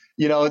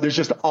 There's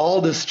just all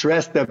the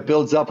stress that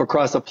builds up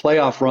across a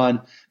playoff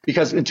run,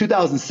 because in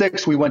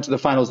 2006 we went to the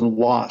finals and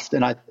lost,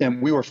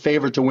 and we were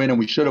favored to win, and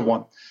we should have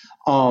won.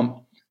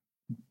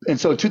 And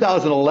so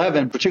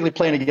 2011, particularly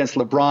playing against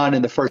LeBron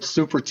in the first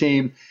super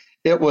team,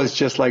 it was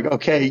just like,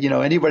 okay,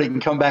 anybody can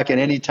come back at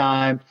any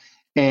time,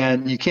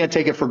 and you can't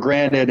take it for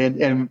granted.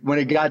 And when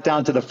it got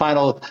down to the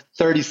final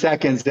 30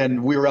 seconds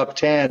and we were up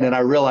 10, and I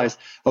realized,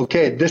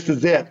 okay, this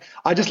is it.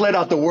 I just let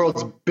out the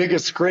world's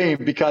biggest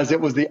scream because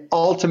it was the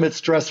ultimate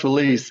stress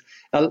release.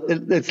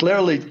 It's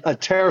literally a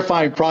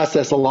terrifying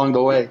process along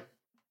the way.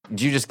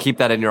 Do you just keep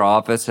that in your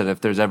office, and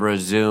if there's ever a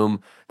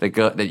Zoom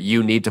that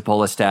you need to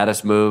pull a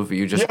status move,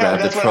 you just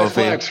grab the trophy? That's what I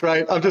flex,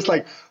 right? I'm just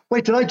like,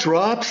 wait, did I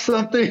drop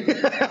something?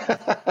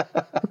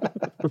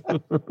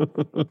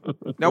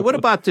 Now, what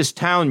about this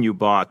town you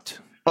bought?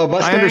 Oh,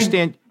 Mustang? I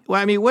understand.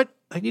 Well, I mean, what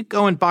you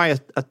go and buy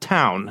a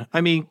town? I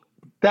mean,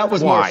 that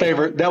was more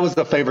favorite. That was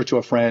the favor to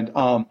a friend.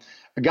 A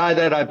guy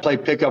that I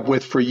played pickup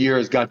with for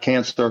years got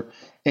cancer.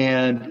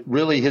 And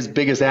really his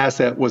biggest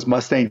asset was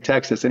Mustang,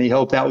 Texas. And he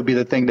hoped that would be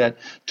the thing that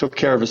took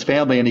care of his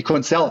family, and he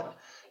couldn't sell it.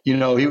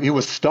 He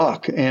was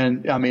stuck,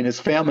 and his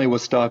family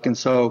was stuck. And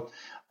so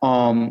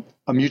a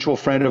mutual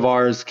friend of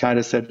ours kind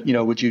of said,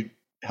 would you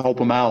help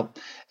him out?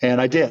 And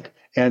I did.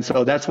 And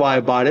so that's why I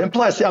bought it. And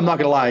plus, I'm not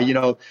going to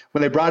lie,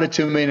 when they brought it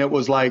to me, and it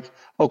was like,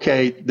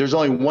 okay, there's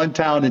only one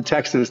town in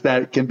Texas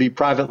that can be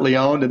privately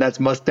owned, and that's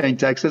Mustang,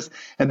 Texas.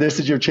 And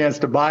this is your chance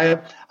to buy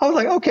it. I was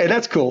like, okay,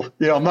 that's cool.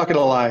 I'm not going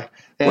to lie.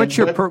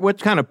 What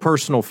kind of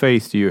personal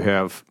faith do you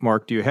have,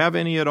 Mark? Do you have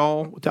any at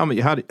all? Tell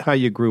me how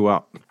you grew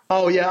up.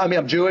 Oh, yeah.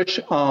 I'm Jewish.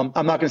 I'm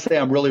not going to say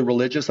I'm really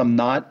religious. I'm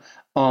not.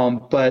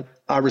 But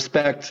I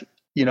respect,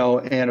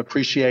 and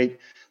appreciate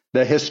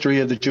the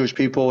history of the Jewish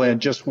people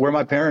and just where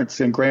my parents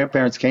and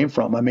grandparents came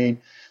from.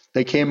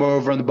 They came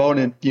over on the boat,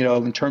 and,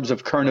 in terms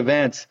of current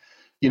events,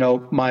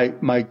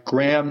 my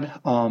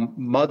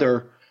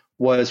grandmother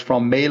was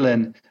from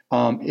Malin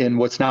in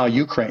what's now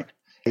Ukraine.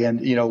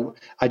 And,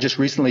 I just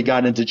recently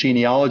got into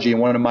genealogy,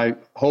 and one of my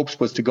hopes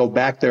was to go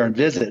back there and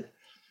visit.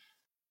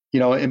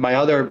 And my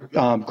other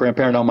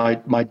grandparent on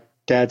my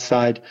dad's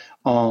side,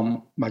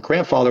 my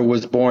grandfather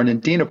was born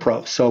in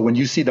Dnipro. So when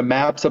you see the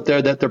maps up there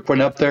that they're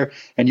putting up there,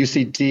 and you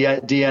see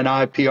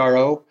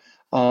DNIPRO,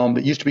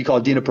 it used to be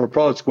called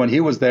Dnipropetrovsk when he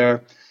was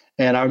there.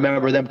 And I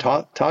remember them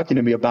talking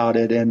to me about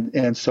it.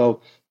 And so,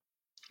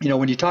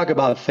 when you talk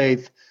about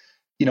faith,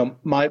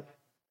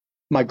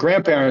 my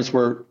grandparents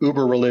were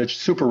uber religious,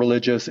 super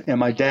religious, and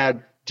my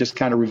dad just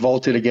kind of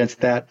revolted against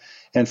that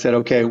and said,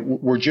 "Okay,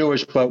 we're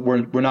Jewish, but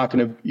we're not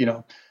going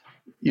to,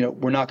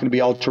 we're not going to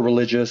be ultra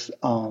religious."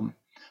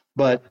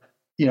 But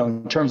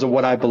in terms of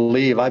what I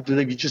believe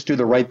you just do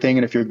the right thing,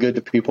 and if you're good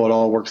to people, it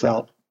all works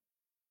out.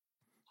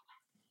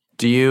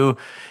 Do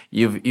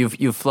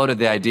you've floated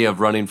the idea of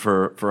running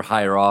for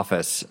higher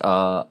office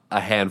a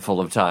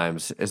handful of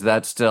times? Is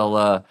that still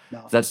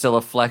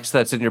a flex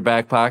that's in your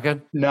back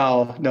pocket?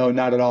 No,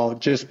 not at all.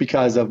 Just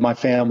because of my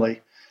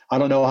family. I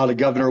don't know how the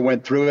governor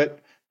went through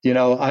it.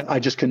 I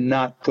just could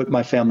not put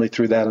my family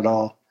through that at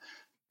all.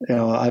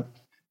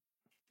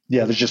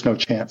 There's just no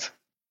chance.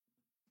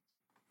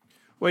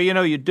 Well,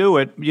 you do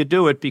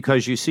it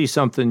because you see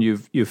something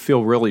you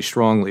feel really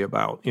strongly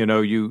about.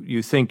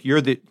 You think you're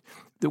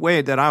the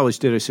way that I always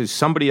did it is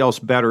somebody else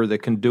better that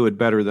can do it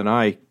better than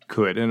I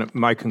could. And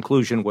my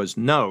conclusion was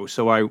no.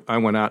 So I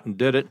went out and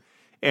did it.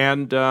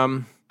 And,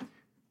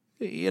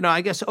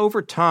 I guess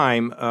over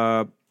time,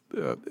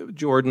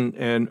 Jordan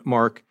and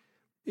Mark,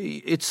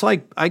 it's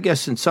like, I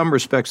guess in some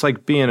respects,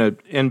 like being an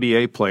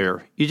NBA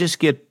player. You just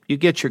get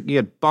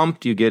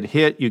bumped, you get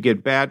hit, you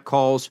get bad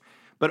calls.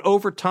 But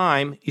over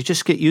time, you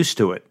just get used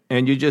to it.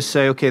 And you just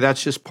say, okay,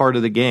 that's just part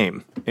of the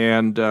game.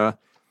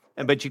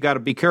 But you got to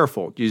be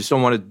careful. You just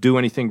don't want to do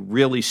anything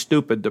really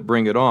stupid to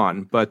bring it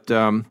on. But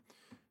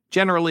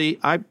generally,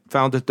 I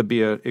found it to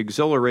be an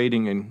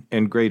exhilarating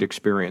and great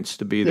experience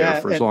to be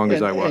there for as long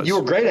as I was. And you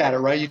were great at it,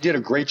 right? You did a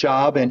great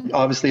job. And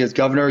obviously, as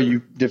governor,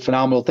 you did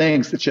phenomenal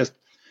things. It's just,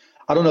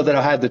 I don't know that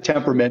I had the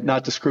temperament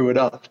not to screw it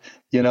up,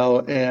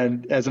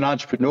 And as an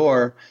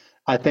entrepreneur,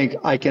 I think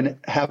I can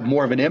have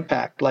more of an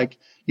impact. Like,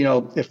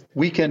 if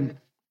we can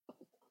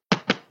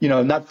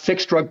not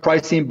fix drug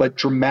pricing, but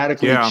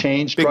dramatically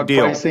change drug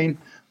pricing.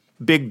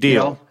 Big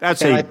deal.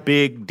 That's a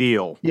big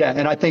deal. Yeah.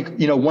 And I think,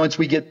 once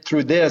we get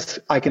through this,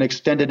 I can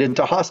extend it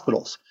into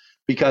hospitals.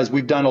 because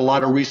we've done a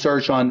lot of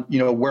research on,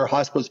 where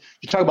hospitals,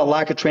 you talk about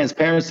lack of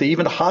transparency,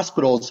 even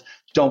hospitals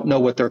don't know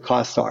what their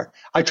costs are.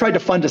 I tried to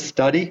fund a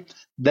study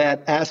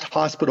that asked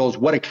hospitals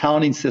what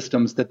accounting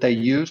systems that they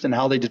used and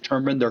how they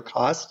determined their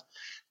costs.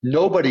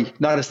 Nobody,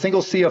 not a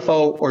single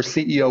CFO or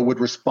CEO would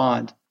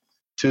respond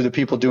to the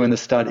people doing the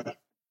study.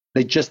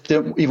 They just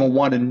didn't even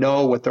want to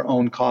know what their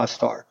own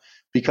costs are,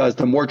 because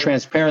the more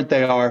transparent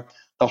they are,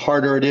 the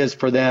harder it is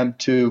for them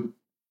to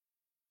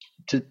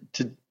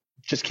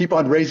just keep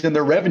on raising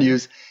their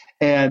revenues.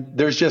 And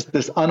there's just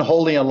this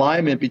unholy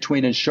alignment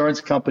between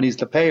insurance companies,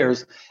 the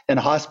payers, and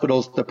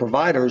hospitals, the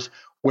providers,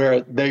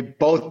 where they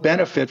both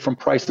benefit from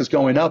prices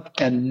going up,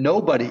 and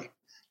nobody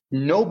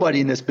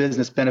in this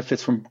business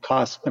benefits from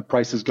costs and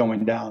prices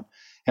going down.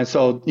 And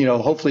so,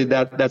 hopefully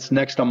that's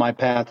next on my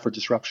path for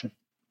disruption.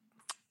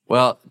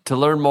 Well, to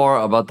learn more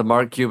about the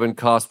Mark Cuban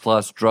Cost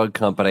Plus Drug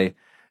Company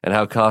and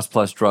how Cost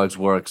Plus Drugs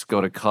works,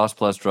 go to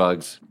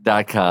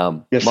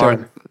costplusdrugs.com. Yes, Mark,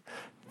 sir.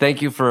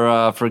 Thank you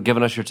for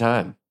giving us your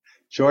time.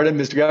 Jordan,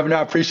 Mr. Governor,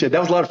 I appreciate it.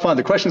 That was a lot of fun.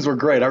 The questions were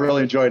great. I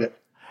really enjoyed it.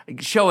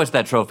 Show us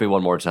that trophy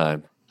one more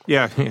time.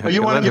 Yeah. Oh,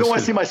 you don't want to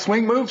see my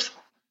swing moves?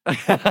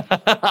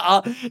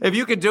 If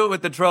you could do it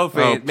with the trophy,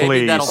 maybe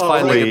please, that'll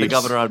finally get the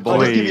governor on board.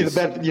 I'll just give you the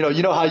best.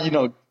 You know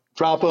how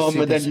drop them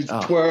and then you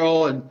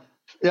twirl and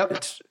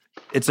yep.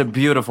 It's a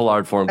beautiful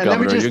art form, and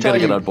Governor. You're going to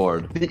get on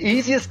board. The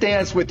easiest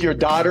dance with your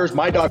daughters,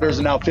 my daughters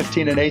are now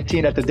 15 and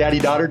 18 at the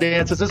daddy-daughter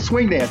dance, is a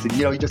swing dancing.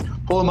 You just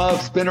pull them up,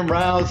 spin them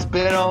around,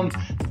 spin them,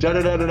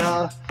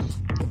 da-da-da-da-da.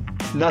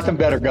 Nothing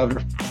better,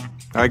 Governor.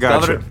 I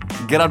got Governor,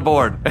 you. Get on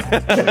board.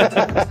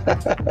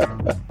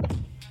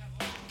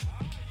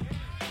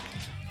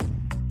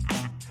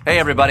 Hey,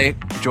 everybody.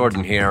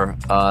 Jordan here,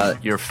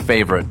 your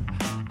favorite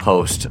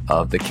host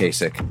of the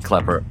Kasich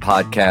Klepper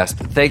podcast.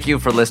 Thank you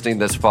for listening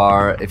this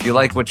far. If you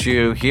like what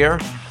you hear,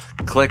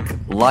 click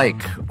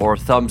like or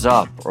thumbs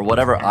up or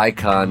whatever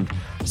icon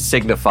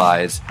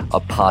signifies a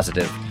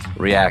positive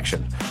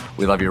reaction.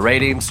 We love your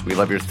ratings. We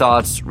love your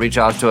thoughts. Reach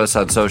out to us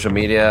on social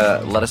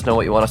media. Let us know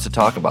what you want us to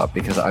talk about,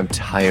 because I'm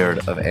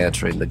tired of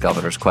answering the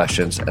governor's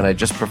questions and I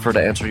just prefer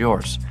to answer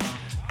yours.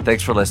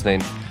 Thanks for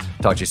listening.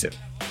 Talk to you soon.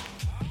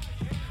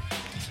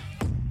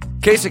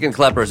 Kasich and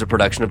Klepper is a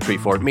production of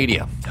Treefort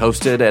Media,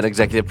 hosted and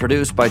executive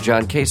produced by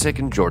John Kasich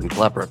and Jordan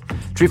Klepper.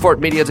 Treefort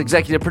Media's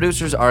executive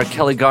producers are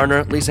Kelly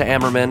Garner, Lisa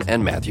Ammerman,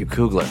 and Matthew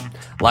Kugler.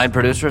 Line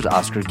producers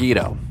Oscar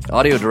Guido.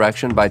 Audio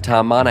direction by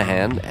Tom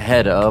Monahan,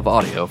 head of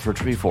audio for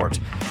Treefort,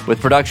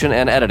 with production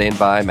and editing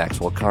by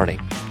Maxwell Carney.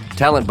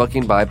 Talent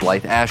booking by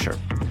Blythe Asher,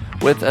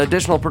 with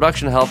additional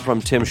production help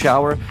from Tim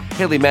Schauer,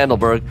 Haley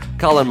Mandelberg,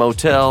 Colin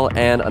Motel,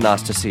 and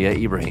Anastasia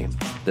Ibrahim.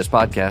 This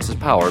podcast is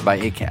powered by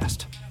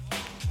Acast.